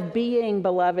spirit of being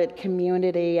beloved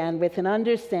community, and with an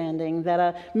understanding that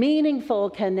a meaningful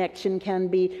connection can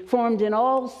be formed in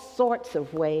all sorts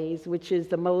of ways, which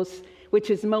is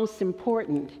most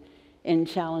important in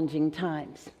challenging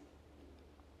times.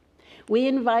 We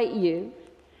invite you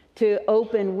to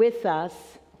open with us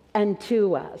and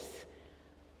to us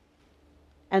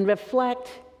and reflect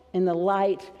in the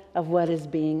light of what is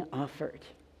being offered.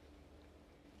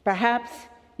 Perhaps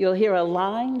you'll hear a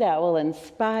line that will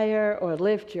inspire or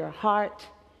lift your heart,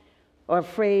 or a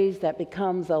phrase that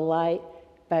becomes a light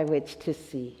by which to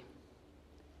see.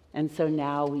 And so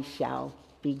now we shall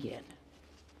begin.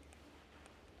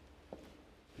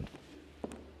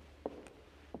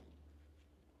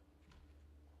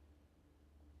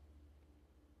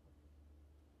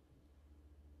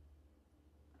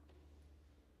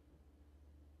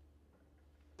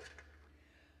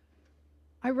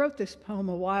 I wrote this poem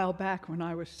a while back when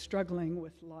I was struggling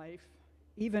with life,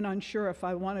 even unsure if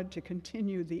I wanted to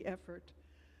continue the effort.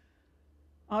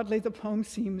 Oddly, the poem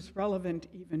seems relevant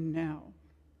even now.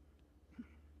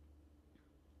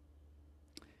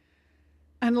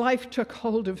 And life took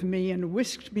hold of me and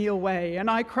whisked me away, and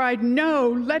I cried, "No,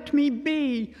 let me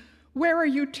be. Where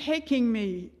are you taking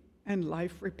me?" And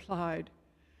life replied,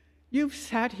 "You've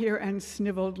sat here and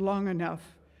sniveled long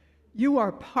enough. You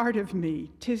are part of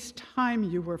me. 'Tis time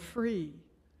you were free."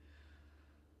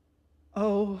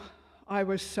 Oh, I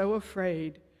was so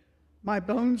afraid. My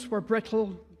bones were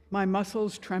brittle, my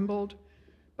muscles trembled,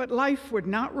 but life would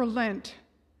not relent.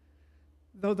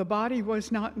 Though the body was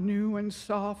not new and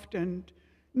soft and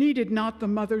needed not the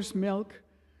mother's milk,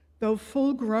 though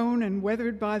full grown and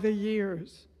weathered by the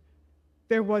years,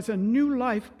 there was a new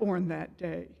life born that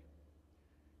day,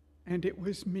 and it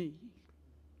was me.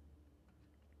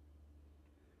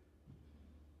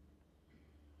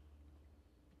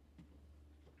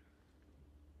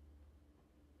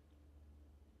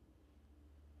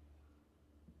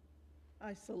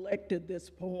 I selected this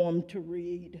poem to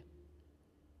read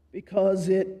because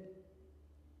it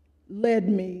led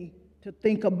me to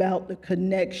think about the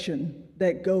connection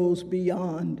that goes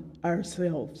beyond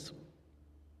ourselves.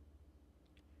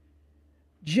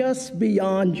 Just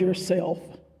beyond yourself,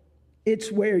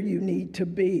 it's where you need to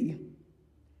be.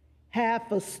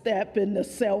 Half a step in the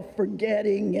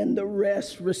self-forgetting and the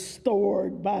rest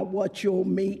restored by what you'll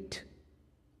meet.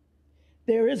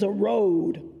 There is a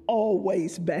road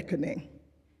always beckoning.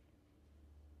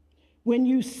 When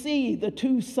you see the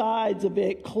two sides of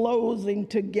it closing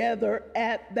together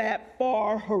at that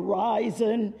far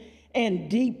horizon and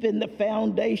deep in the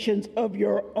foundations of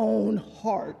your own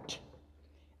heart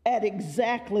at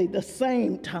exactly the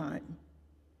same time,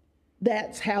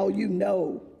 that's how you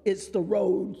know it's the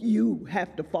road you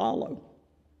have to follow.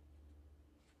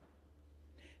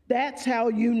 That's how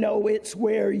you know it's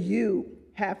where you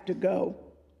have to go.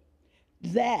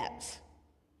 That's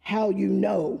how you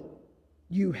know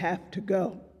you have to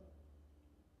go.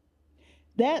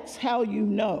 That's how you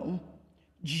know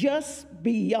just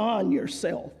beyond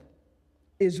yourself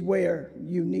is where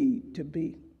you need to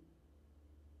be.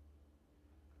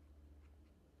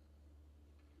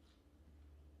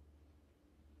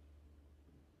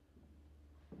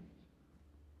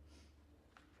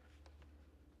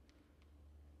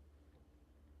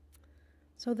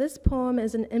 So this poem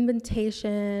is an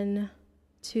invitation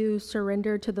to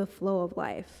surrender to the flow of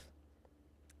life.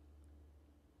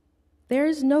 There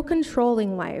is no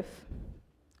controlling life.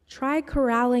 Try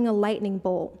corralling a lightning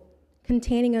bolt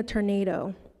containing a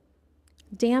tornado.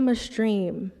 Dam a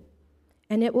stream,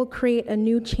 and it will create a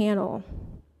new channel.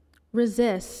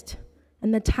 Resist,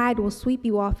 and the tide will sweep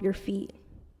you off your feet.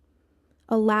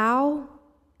 Allow,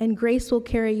 and grace will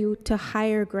carry you to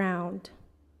higher ground.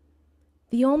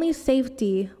 The only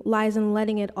safety lies in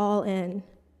letting it all in.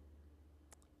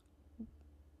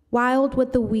 Wild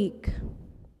with the weak,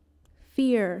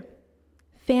 fear,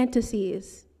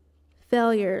 fantasies,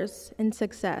 failures, and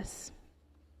success.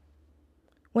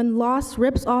 When loss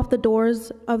rips off the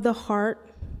doors of the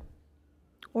heart,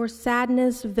 or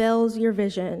sadness veils your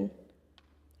vision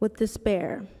with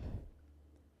despair,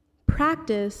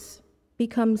 practice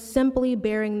becomes simply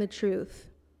bearing the truth.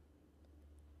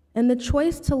 And the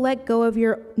choice to let go of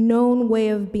your known way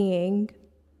of being,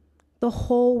 the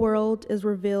whole world is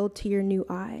revealed to your new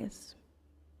eyes.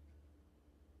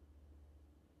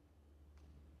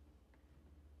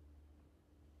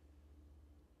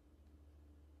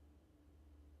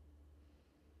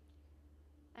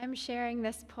 I'm sharing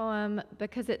this poem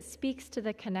because it speaks to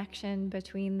the connection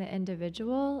between the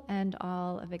individual and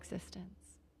all of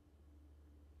existence.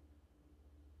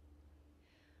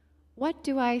 What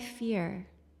do I fear?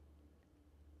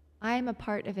 I am a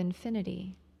part of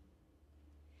infinity.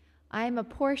 I am a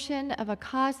portion of a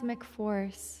cosmic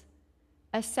force,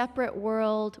 a separate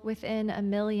world within a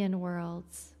million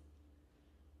worlds,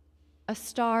 a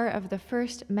star of the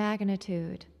first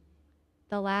magnitude,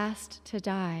 the last to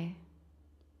die.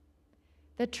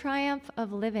 The triumph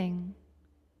of living,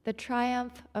 the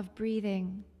triumph of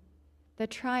breathing, the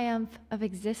triumph of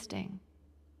existing.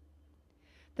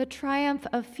 The triumph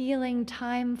of feeling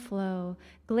time flow,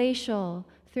 glacial,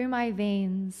 through my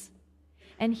veins,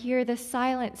 and hear the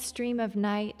silent stream of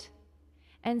night,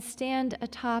 and stand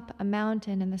atop a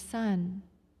mountain in the sun.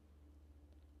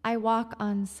 I walk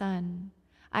on sun,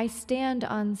 I stand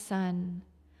on sun,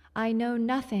 I know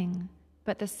nothing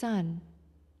but the sun.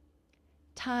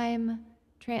 Time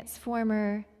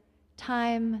transformer,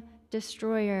 time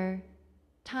destroyer,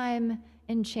 time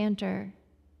enchanter.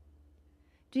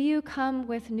 Do you come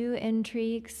with new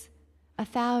intrigues,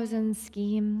 1,000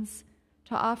 schemes,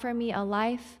 to offer me a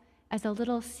life as a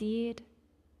little seed,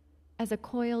 as a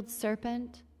coiled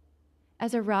serpent,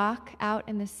 as a rock out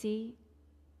in the sea?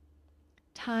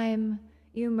 Time,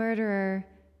 you murderer,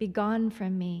 be gone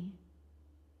from me.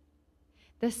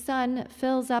 The sun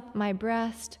fills up my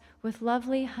breast with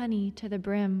lovely honey to the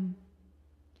brim,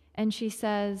 and she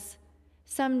says,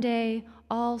 someday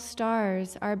all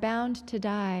stars are bound to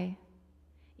die,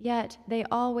 yet they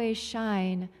always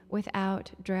shine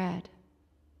without dread.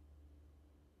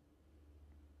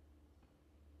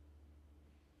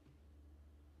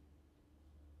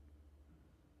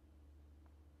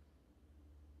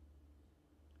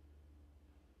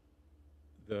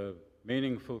 The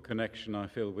meaningful connection I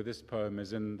feel with this poem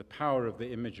is in the power of the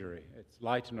imagery. It's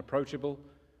light and approachable,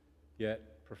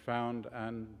 yet profound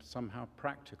and somehow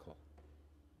practical.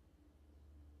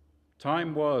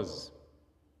 Time was,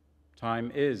 time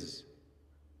is,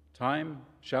 time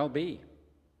shall be.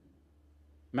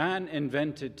 Man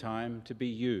invented time to be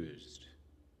used.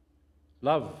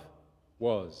 Love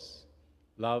was,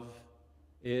 love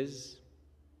is,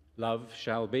 love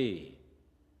shall be.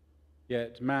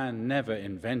 Yet man never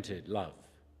invented love,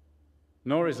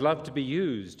 nor is love to be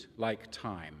used like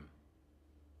time.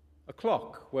 A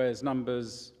clock wears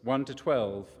numbers 1 to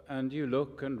 12, and you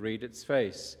look and read its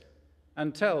face,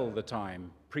 and tell the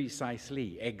time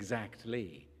precisely,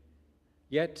 exactly.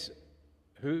 Yet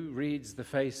who reads the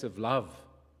face of love?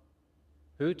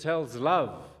 Who tells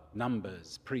love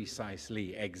numbers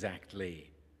precisely, exactly?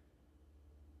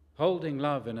 Holding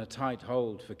love in a tight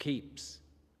hold for keeps,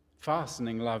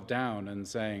 fastening love down and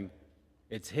saying,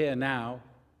 it's here now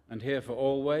and here for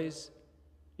always.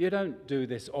 You don't do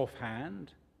this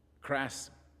offhand, crass,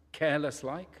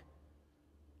 careless-like.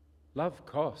 Love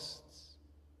costs.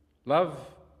 Love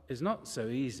is not so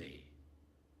easy,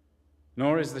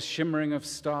 nor is the shimmering of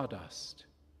stardust,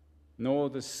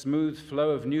 nor the smooth flow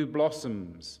of new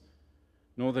blossoms,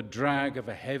 nor the drag of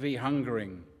a heavy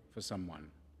hungering for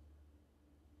someone.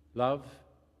 Love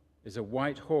is a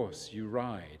white horse you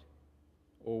ride,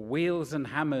 or wheels and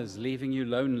hammers leaving you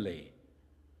lonely,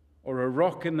 or a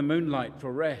rock in the moonlight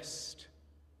for rest,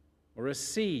 or a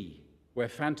sea where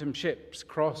phantom ships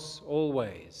cross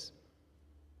always,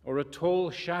 or a tall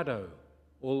shadow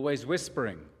always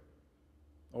whispering,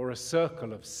 or a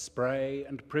circle of spray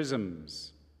and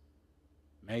prisms,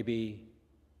 maybe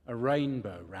a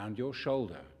rainbow round your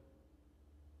shoulder.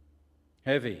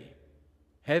 Heavy,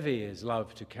 heavy is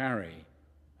love to carry,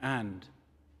 and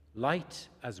light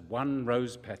as one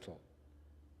rose petal,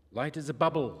 light as a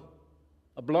bubble,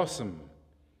 a blossom,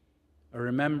 a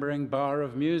remembering bar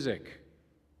of music,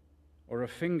 or a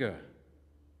finger,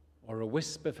 or a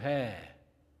wisp of hair,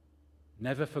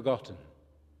 never forgotten.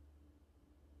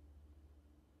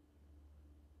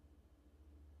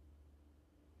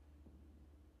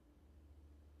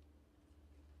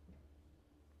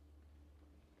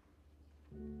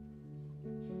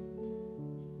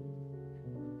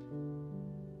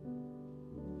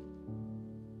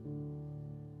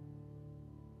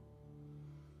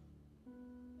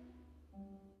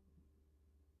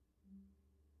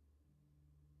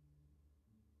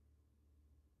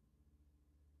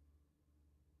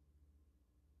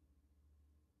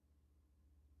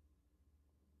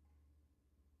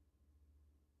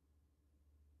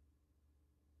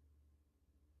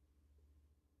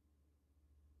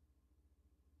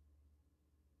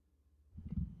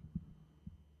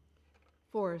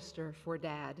 Forester for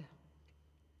Dad.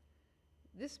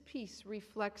 This piece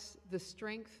reflects the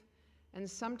strength and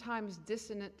sometimes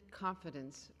dissonant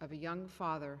confidence of a young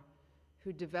father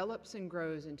who develops and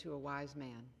grows into a wise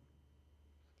man.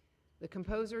 The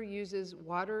composer uses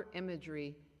water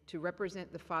imagery to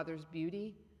represent the father's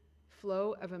beauty,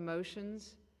 flow of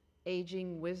emotions,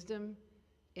 aging wisdom,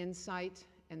 insight,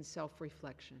 and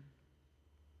self-reflection.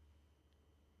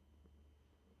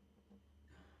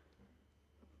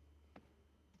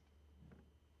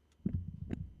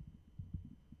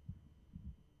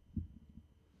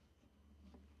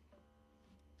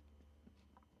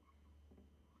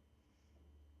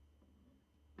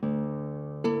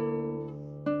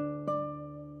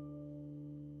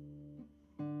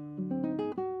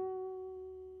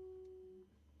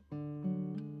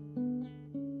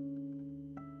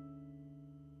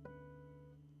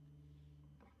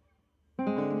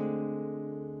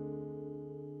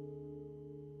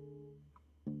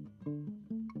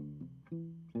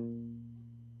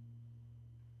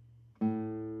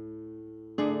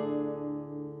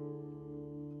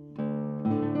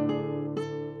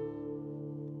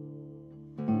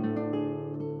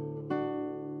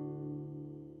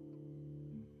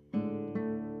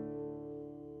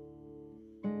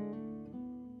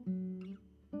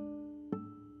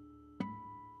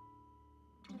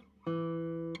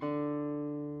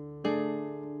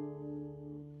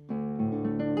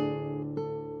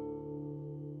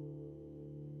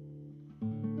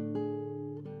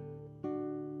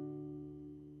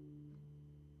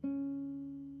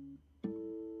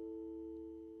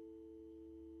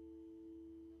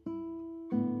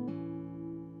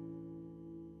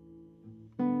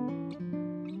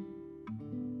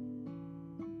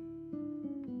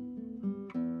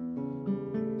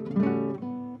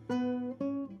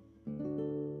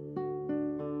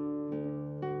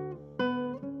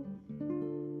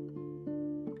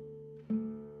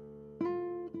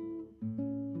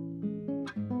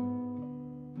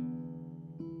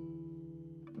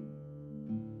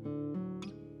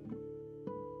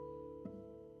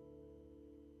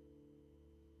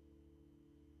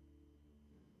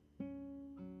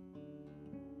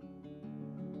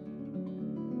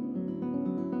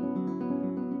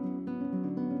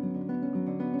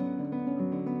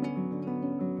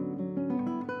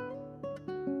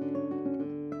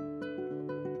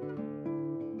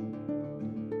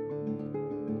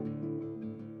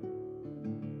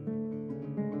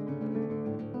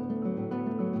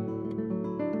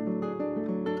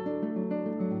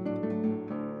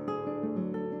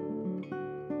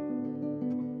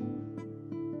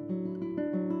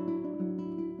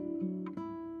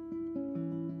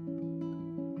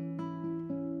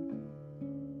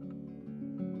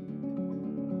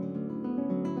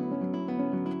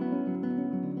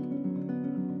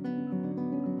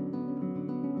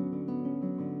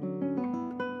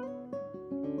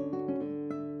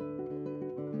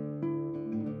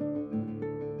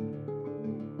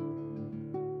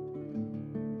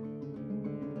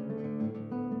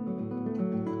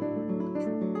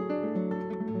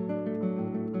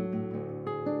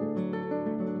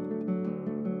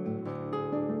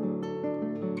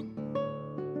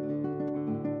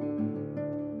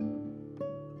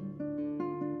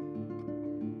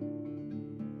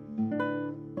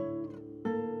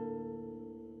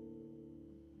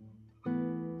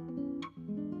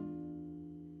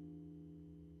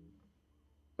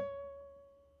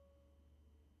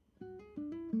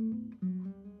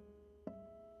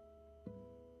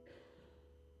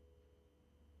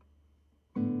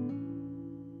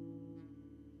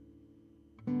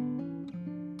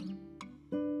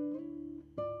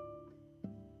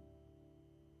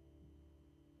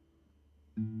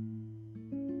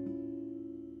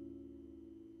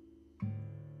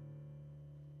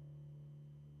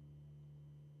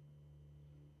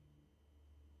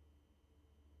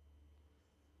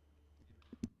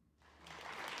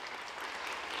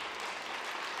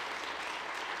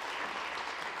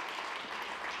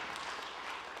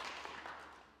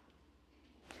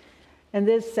 In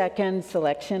this second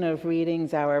selection of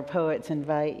readings, our poets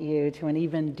invite you to an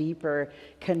even deeper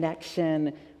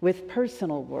connection with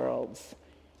personal worlds.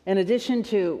 In addition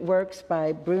to works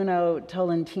by Bruno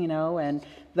Tolentino and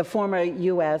the former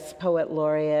U.S. Poet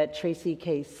Laureate Tracy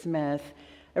K. Smith,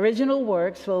 original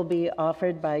works will be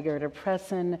offered by Gerda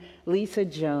Presson, Lisa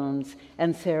Jones,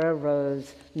 and Sarah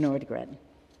Rose Nordgren.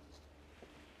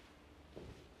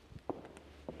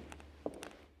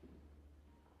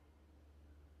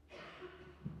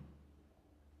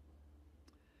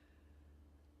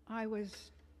 I was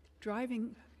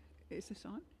driving, is this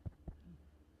on?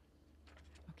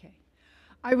 Okay.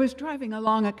 I was driving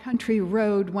along a country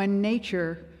road when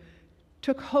nature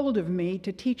took hold of me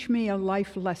to teach me a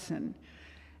life lesson,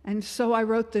 and so I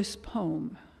wrote this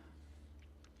poem.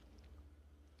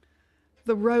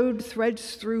 The road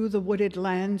threads through the wooded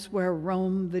lands where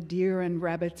roam the deer and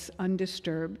rabbits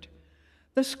undisturbed.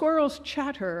 The squirrels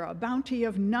chatter, a bounty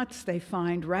of nuts they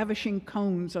find, ravishing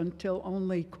cones until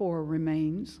only core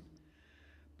remains.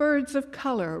 Birds of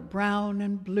color, brown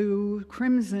and blue,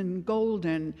 crimson,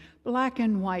 golden, black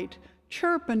and white,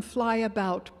 chirp and fly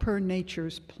about per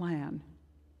nature's plan.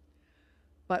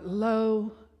 But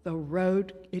lo, the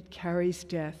road it carries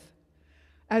death,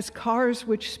 as cars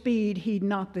which speed heed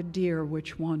not the deer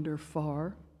which wander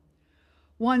far.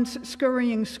 Once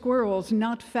scurrying squirrels,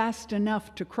 not fast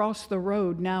enough to cross the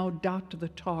road, now dot the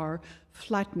tar,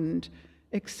 flattened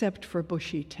except for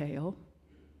bushy tail.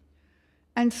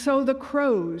 And so the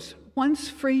crows, once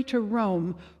free to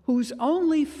roam, whose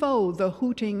only foe the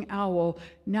hooting owl,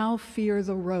 now fear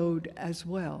the road as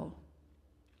well.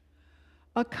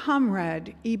 A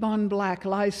comrade, ebon black,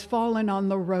 lies fallen on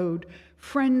the road.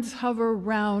 Friends hover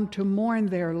round to mourn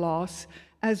their loss,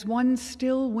 as one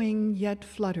still wing yet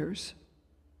flutters.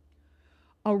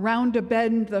 Around a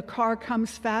bend, the car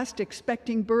comes fast,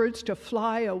 expecting birds to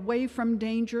fly away from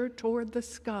danger toward the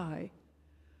sky.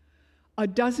 A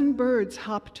dozen birds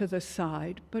hop to the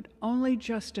side, but only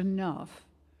just enough.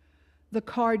 The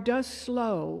car does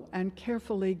slow and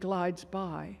carefully glides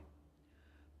by.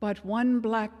 But one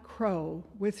black crow,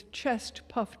 with chest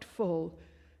puffed full,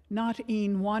 not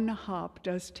e'en one hop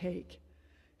does take.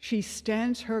 She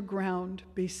stands her ground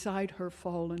beside her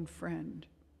fallen friend.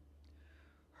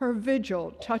 Her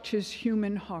vigil touches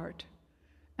human heart,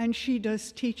 and she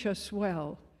does teach us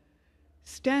well.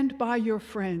 Stand by your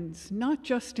friends, not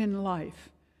just in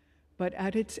life, but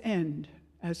at its end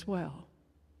as well.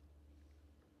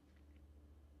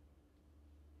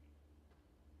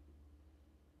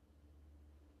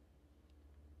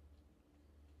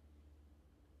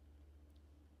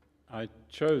 I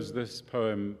chose this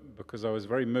poem because I was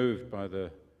very moved by the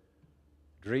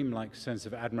dreamlike sense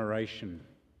of admiration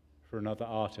for another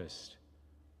artist,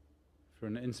 for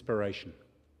an inspiration.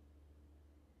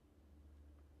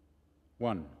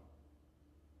 1.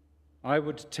 I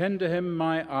would tender him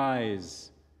my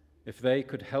eyes if they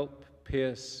could help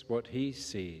pierce what he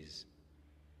sees.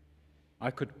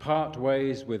 I could part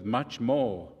ways with much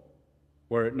more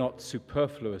were it not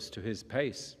superfluous to his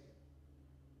pace.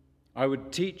 I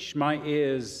would teach my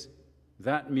ears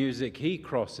that music he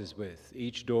crosses with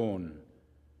each dawn.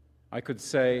 I could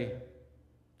say,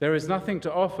 there is nothing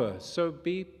to offer, so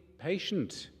be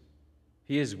patient.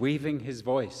 He is weaving his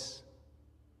voice.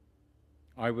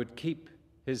 I would keep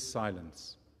his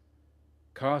silence,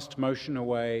 cast motion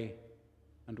away,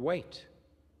 and wait.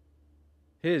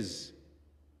 His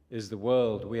is the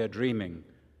world we are dreaming,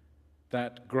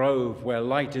 that grove where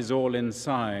light is all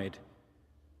inside,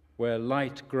 where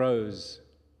light grows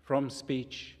from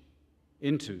speech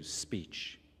into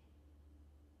speech.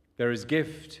 There is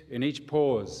gift in each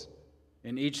pause,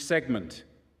 in each segment,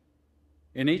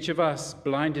 in each of us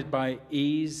blinded by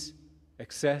ease,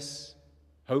 excess,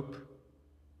 hope.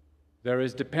 There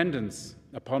is dependence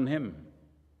upon him.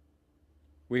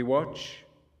 We watch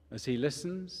as he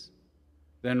listens,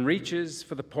 then reaches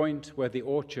for the point where the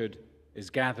orchard is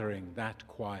gathering that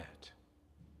quiet.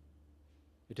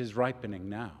 It is ripening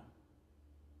now.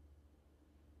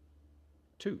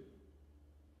 2.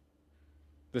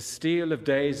 The steel of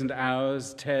days and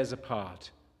hours tears apart.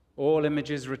 All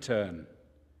images return.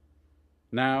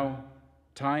 Now,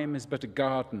 time is but a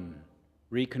garden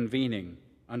reconvening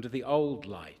under the old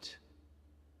light.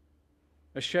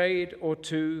 A shade or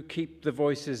two keep the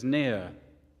voices near,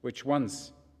 which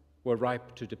once were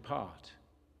ripe to depart.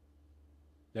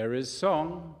 There is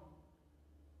song,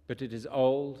 but it is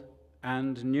old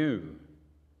and new.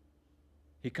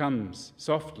 He comes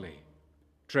softly,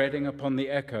 treading upon the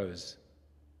echoes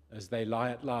as they lie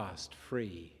at last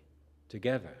free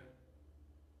together.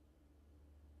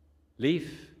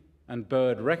 Leaf and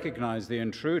bird recognize the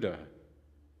intruder.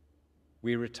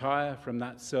 we retire from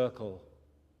that circle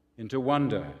into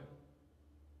wonder.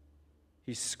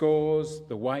 He scores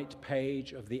the white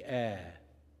page of the air,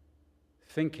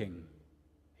 thinking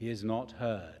he is not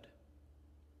heard.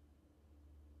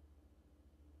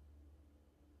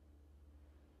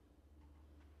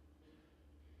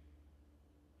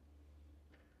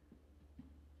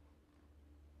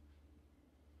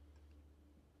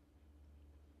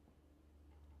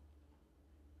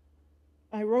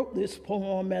 I wrote this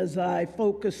poem as I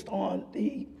focused on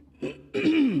the,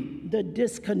 the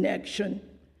disconnection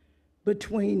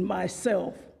between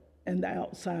myself and the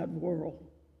outside world.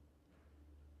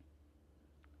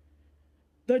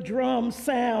 The drum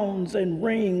sounds and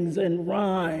rings and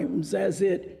rhymes as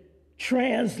it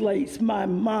translates my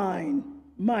mind,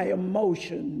 my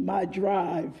emotion, my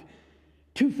drive,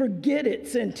 to forget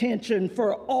its intention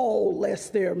for all less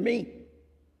they're me.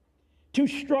 To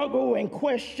struggle and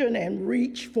question and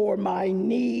reach for my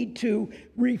need to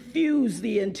refuse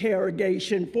the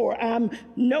interrogation, for I'm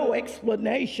no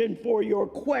explanation for your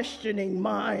questioning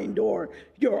mind or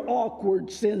your awkward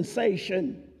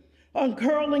sensation.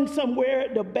 Uncurling somewhere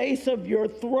at the base of your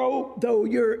throat, though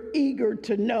you're eager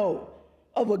to know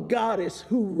of a goddess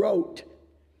who wrote,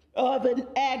 of an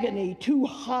agony too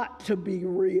hot to be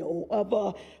real, of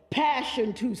a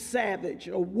passion too savage,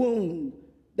 a wound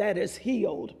that is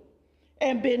healed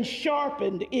and been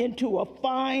sharpened into a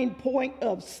fine point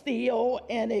of steel,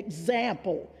 an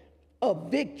example of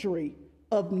victory,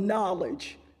 of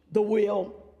knowledge, the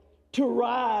will to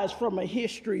rise from a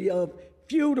history of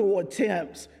futile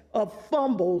attempts, of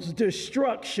fumbles,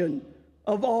 destruction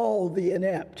of all the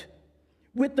inept,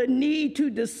 with the need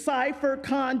to decipher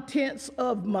contents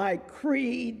of my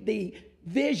creed, the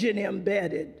vision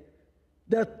embedded,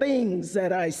 the things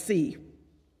that I see.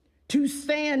 To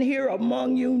stand here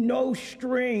among you, no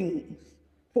strings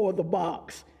for the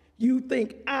box you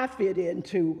think I fit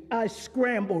into. I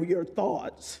scramble your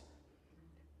thoughts.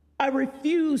 I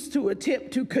refuse to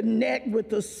attempt to connect with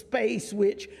the space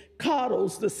which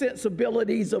coddles the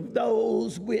sensibilities of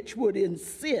those which would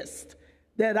insist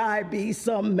that I be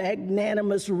some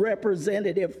magnanimous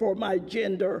representative for my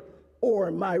gender or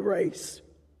my race,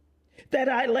 that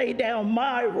I lay down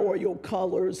my royal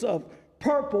colors of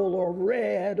purple or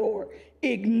red, or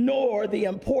ignore the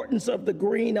importance of the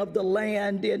green of the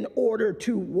land in order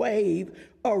to wave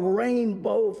a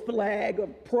rainbow flag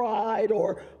of pride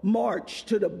or march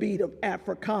to the beat of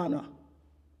Africana.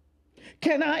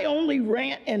 Can I only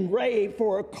rant and rave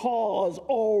for a cause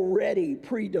already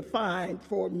predefined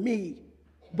for me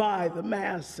by the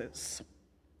masses?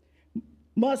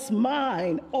 Must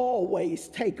mine always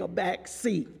take a back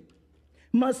seat?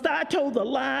 Must I toe the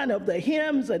line of the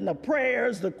hymns and the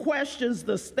prayers, the questions,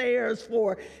 the stares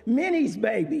for Minnie's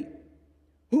baby,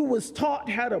 who was taught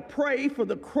how to pray for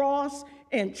the cross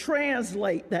and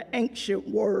translate the ancient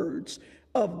words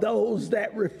of those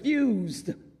that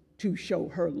refused to show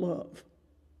her love?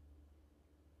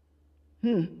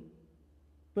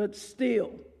 But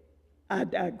still, I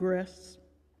digress.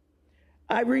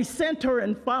 I recenter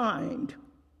and find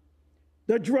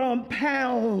the drum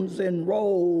pounds and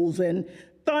rolls and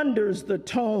thunders the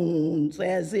tones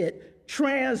as it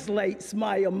translates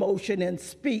my emotion and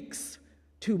speaks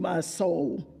to my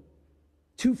soul,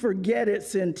 to forget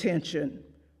its intention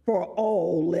for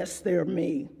all less they're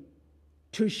me,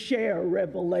 to share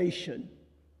revelation,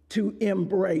 to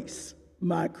embrace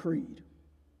my creed.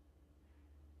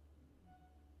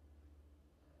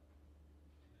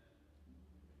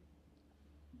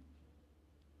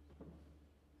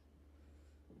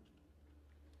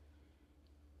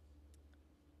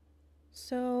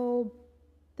 So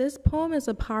this poem is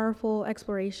a powerful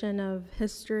exploration of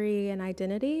history and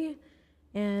identity,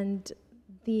 and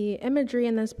the imagery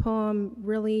in this poem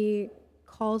really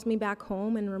calls me back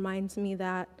home and reminds me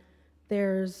to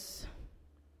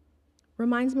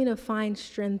find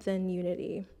strength in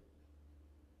unity.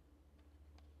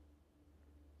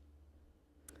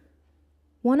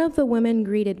 One of the women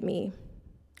greeted me.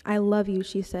 "I love you,"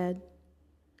 she said.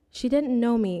 She didn't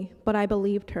know me, but I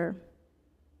believed her.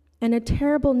 And a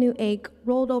terrible new ache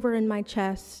rolled over in my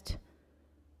chest,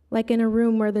 like in a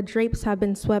room where the drapes have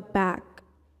been swept back.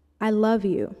 "I love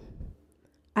you.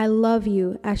 I love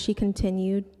you," as she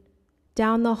continued,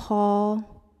 down the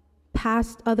hall,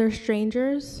 past other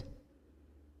strangers,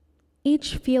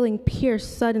 each feeling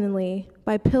pierced suddenly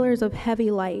by pillars of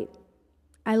heavy light.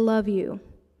 "I love you."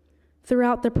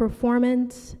 Throughout the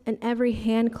performance and every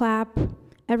hand clap,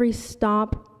 every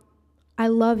stomp, "I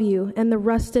love you," and the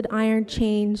rusted iron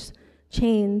chains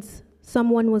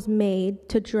someone was made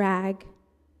to drag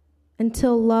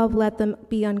until love let them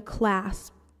be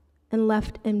unclasped and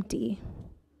left empty.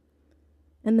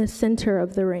 in the center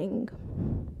of the ring.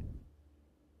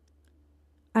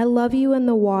 I love you in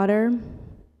the water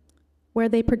where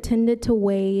they pretended to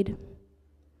wade,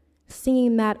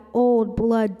 singing that old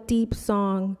blood deep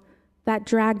song that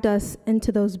dragged us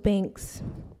into those banks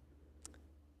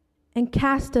and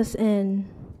cast us in.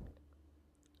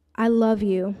 I love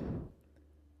you.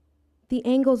 The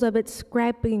angles of it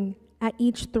scraping at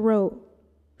each throat,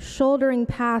 shouldering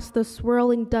past the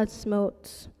swirling dust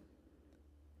motes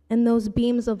and those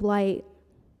beams of light,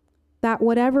 that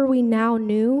whatever we now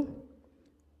knew,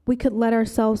 we could let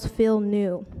ourselves feel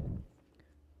new.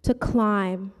 To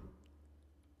climb,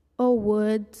 oh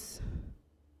woods,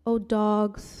 oh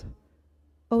dogs,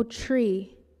 oh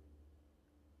tree,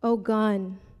 oh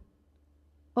gun,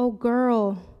 oh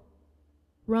girl,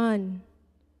 run,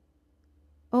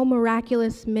 oh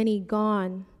miraculous many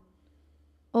gone,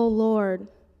 oh Lord,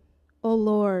 oh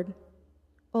Lord,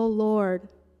 oh Lord.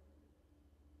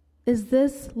 Is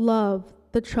this love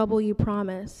the trouble you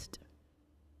promised?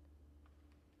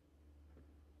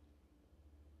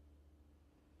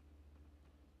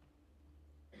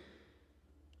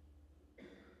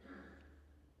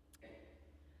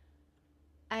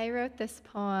 I wrote this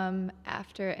poem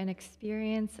after an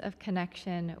experience of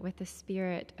connection with the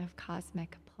spirit of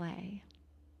cosmic play.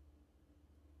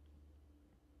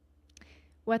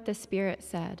 What the spirit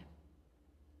said.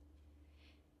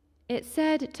 It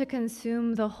said to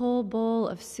consume the whole bowl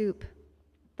of soup,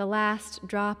 the last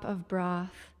drop of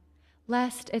broth,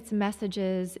 lest its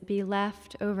messages be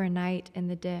left overnight in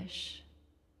the dish.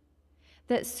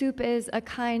 That soup is a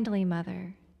kindly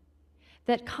mother,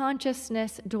 that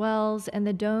consciousness dwells in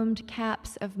the domed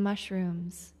caps of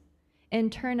mushrooms, in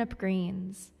turnip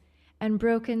greens, and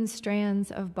broken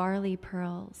strands of barley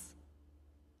pearls.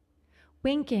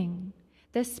 Winking,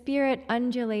 the spirit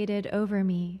undulated over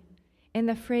me in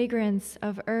the fragrance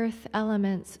of earth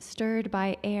elements stirred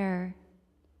by air,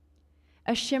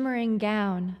 a shimmering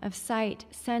gown of sight,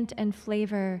 scent, and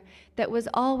flavor that was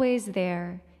always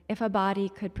there if a body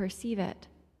could perceive it.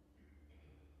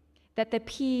 That the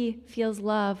pea feels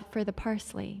love for the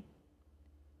parsley,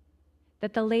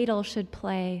 that the ladle should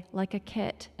play like a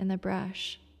kit in the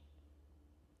brush.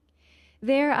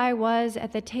 There I was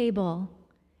at the table,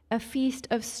 a feast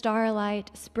of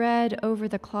starlight spread over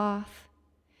the cloth,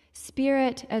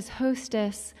 spirit as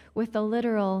hostess with the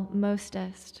literal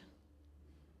mostest.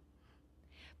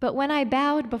 But when I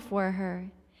bowed before her,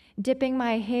 dipping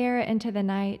my hair into the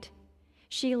night,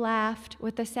 she laughed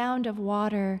with the sound of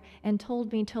water and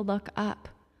told me to look up.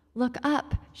 Look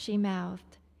up, she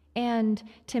mouthed, and,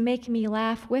 to make me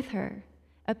laugh with her,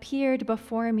 appeared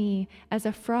before me as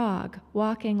a frog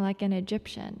walking like an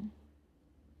Egyptian.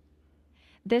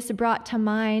 This brought to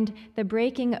mind the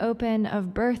breaking open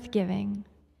of birth-giving,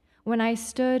 when I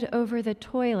stood over the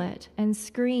toilet and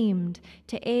screamed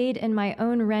to aid in my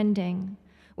own rending,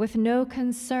 with no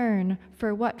concern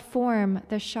for what form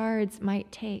the shards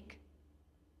might take.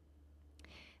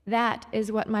 That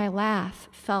is what my laugh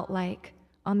felt like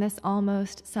on this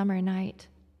almost summer night.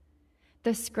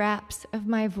 The scraps of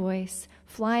my voice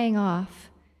flying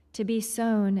off to be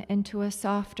sewn into a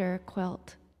softer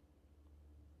quilt.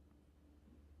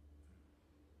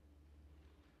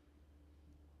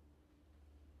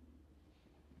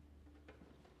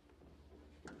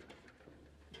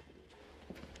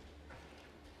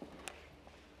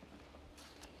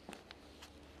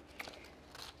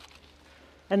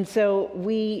 And so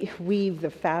we weave the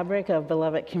fabric of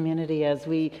beloved community as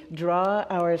we draw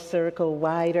our circle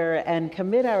wider and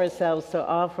commit ourselves to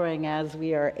offering as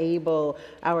we are able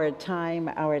our time,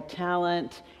 our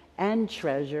talent, and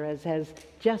treasure as has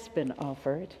just been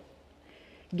offered.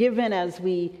 Given as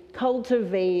we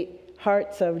cultivate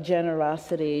hearts of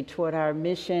generosity toward our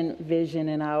mission, vision,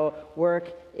 and our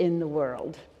work in the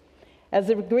world. As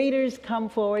the greeters come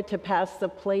forward to pass the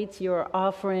plates, your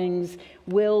offerings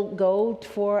will go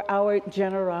for our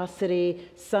Generosity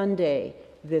Sunday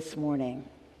this morning.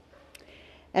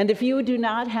 And if you do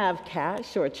not have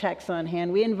cash or checks on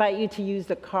hand, we invite you to use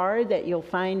the card that you'll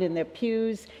find in the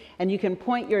pews, and you can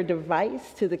point your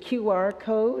device to the QR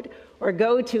code or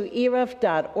go to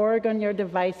ERUUF.org on your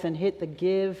device and hit the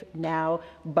Give Now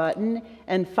button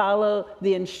and follow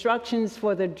the instructions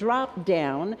for the drop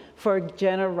down for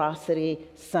Generosity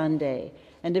Sunday.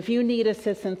 And if you need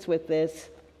assistance with this,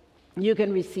 you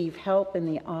can receive help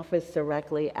in the office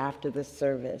directly after the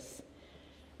service.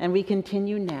 And we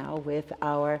continue now with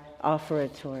our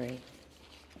offertory.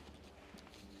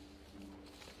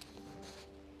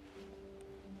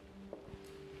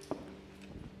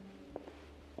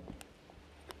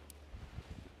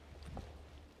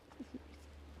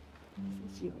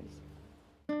 This is yours.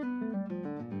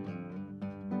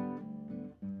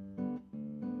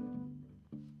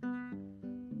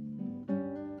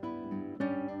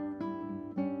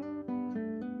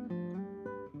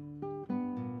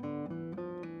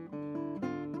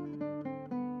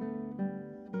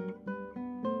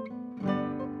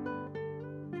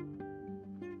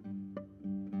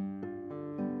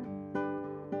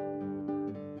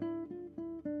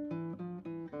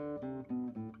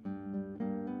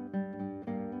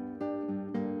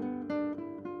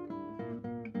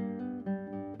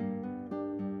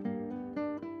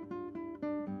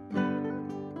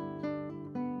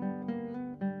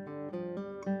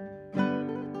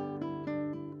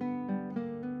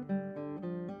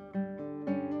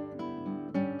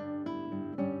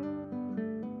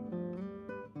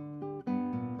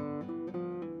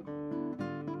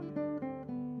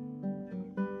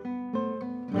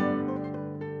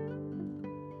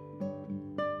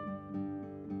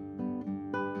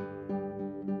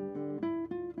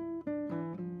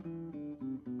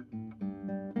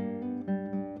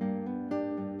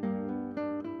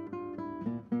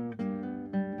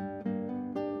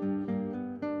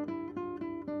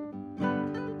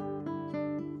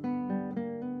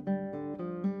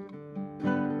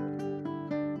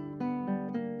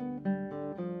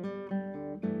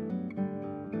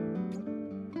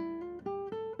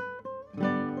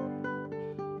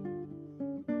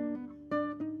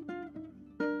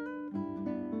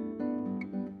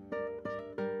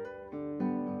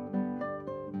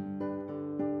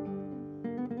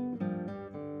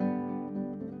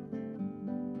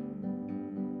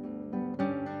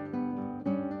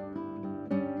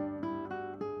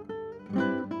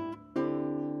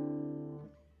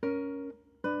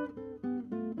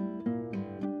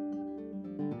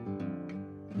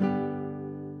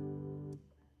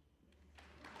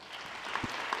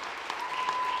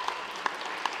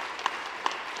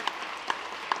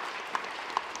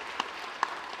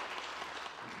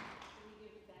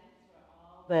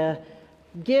 the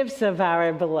gifts of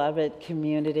our beloved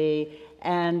community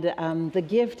and the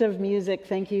gift of music.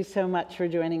 Thank you so much for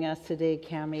joining us today,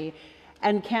 Cami.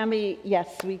 And Cami,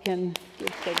 yes, we can give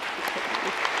thanks to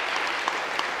Cami.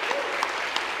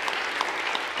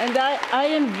 And I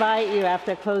invite you,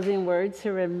 after closing words,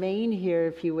 to remain here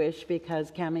if you wish,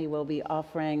 because Cami will be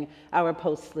offering our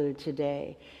postlude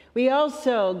today. We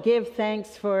also give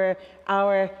thanks for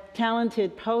our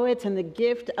talented poets and the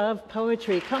gift of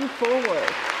poetry. Come forward.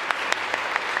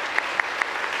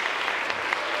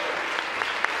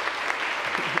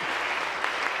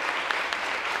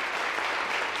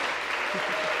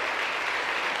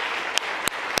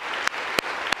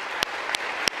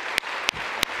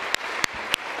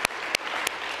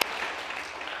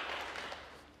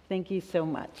 Thank you so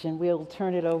much. And we'll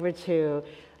turn it over to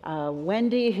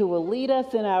Wendy, who will lead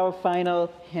us in our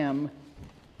final hymn.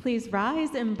 Please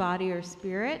rise in body or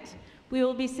spirit. We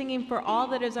will be singing For All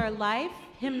That Is Our Life,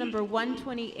 hymn number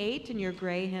 128 in your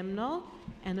gray hymnal.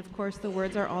 And of course, the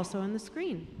words are also on the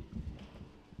screen.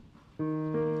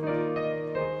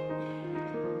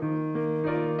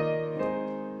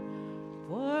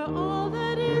 For all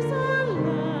that is our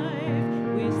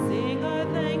life, we sing our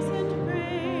thanks and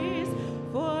praise.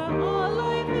 For all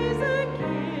life is a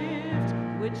gift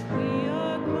which we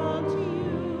are called to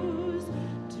use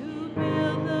to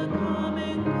build the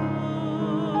common good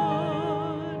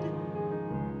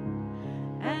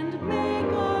and make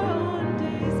our own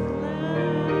days glad.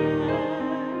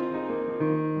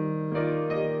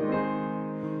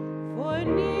 For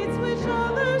needs which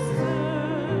others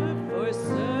serve, for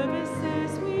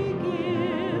services we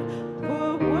give,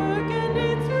 for work and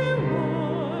its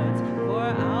rewards, for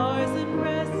hours in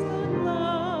rest and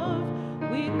love,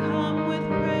 we come with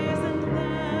praise and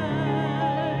thanks.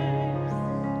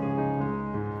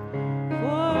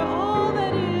 For all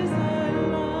that is our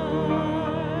life,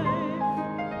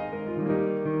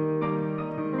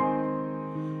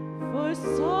 for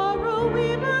sorrow we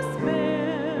must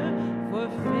bear, for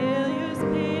failures,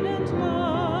 pain, and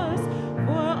loss,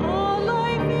 for all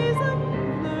life is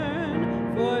unlearned,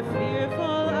 for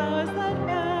fearful hours that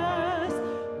pass,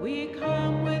 we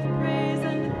come with praise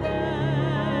and thanks.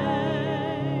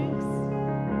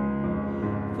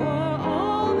 For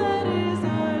all that is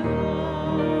our life,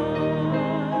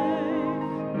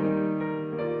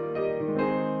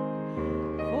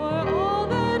 for all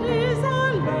that is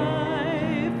our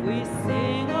life, we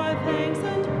sing our thanks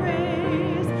and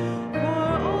praise. For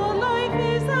all life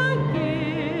is a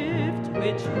gift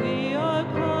which we are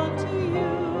called to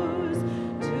use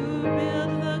to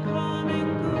build the common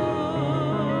good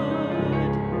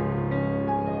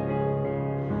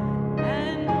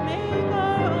and make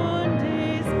our own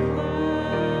days glad.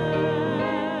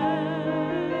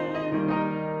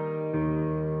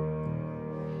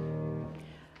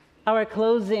 Our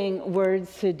closing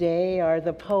words today are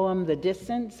the poem The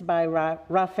Distance by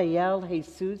Rafael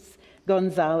Jesus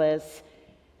Gonzalez.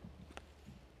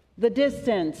 The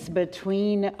distance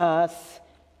between us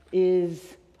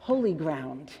is holy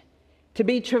ground, to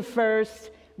be traversed,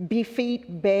 be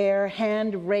feet bare,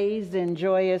 hand raised in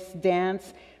joyous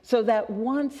dance, so that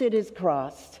once it is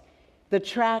crossed, the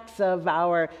tracks of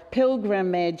our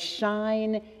pilgrimage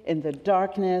shine in the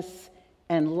darkness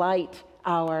and light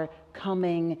our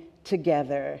coming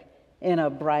together in a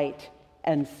bright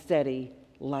and steady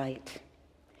light.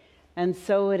 And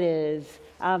so it is.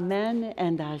 Amen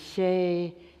and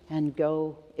Ashe, and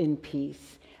go in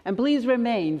peace. And please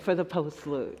remain for the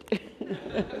postlude.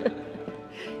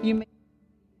 You may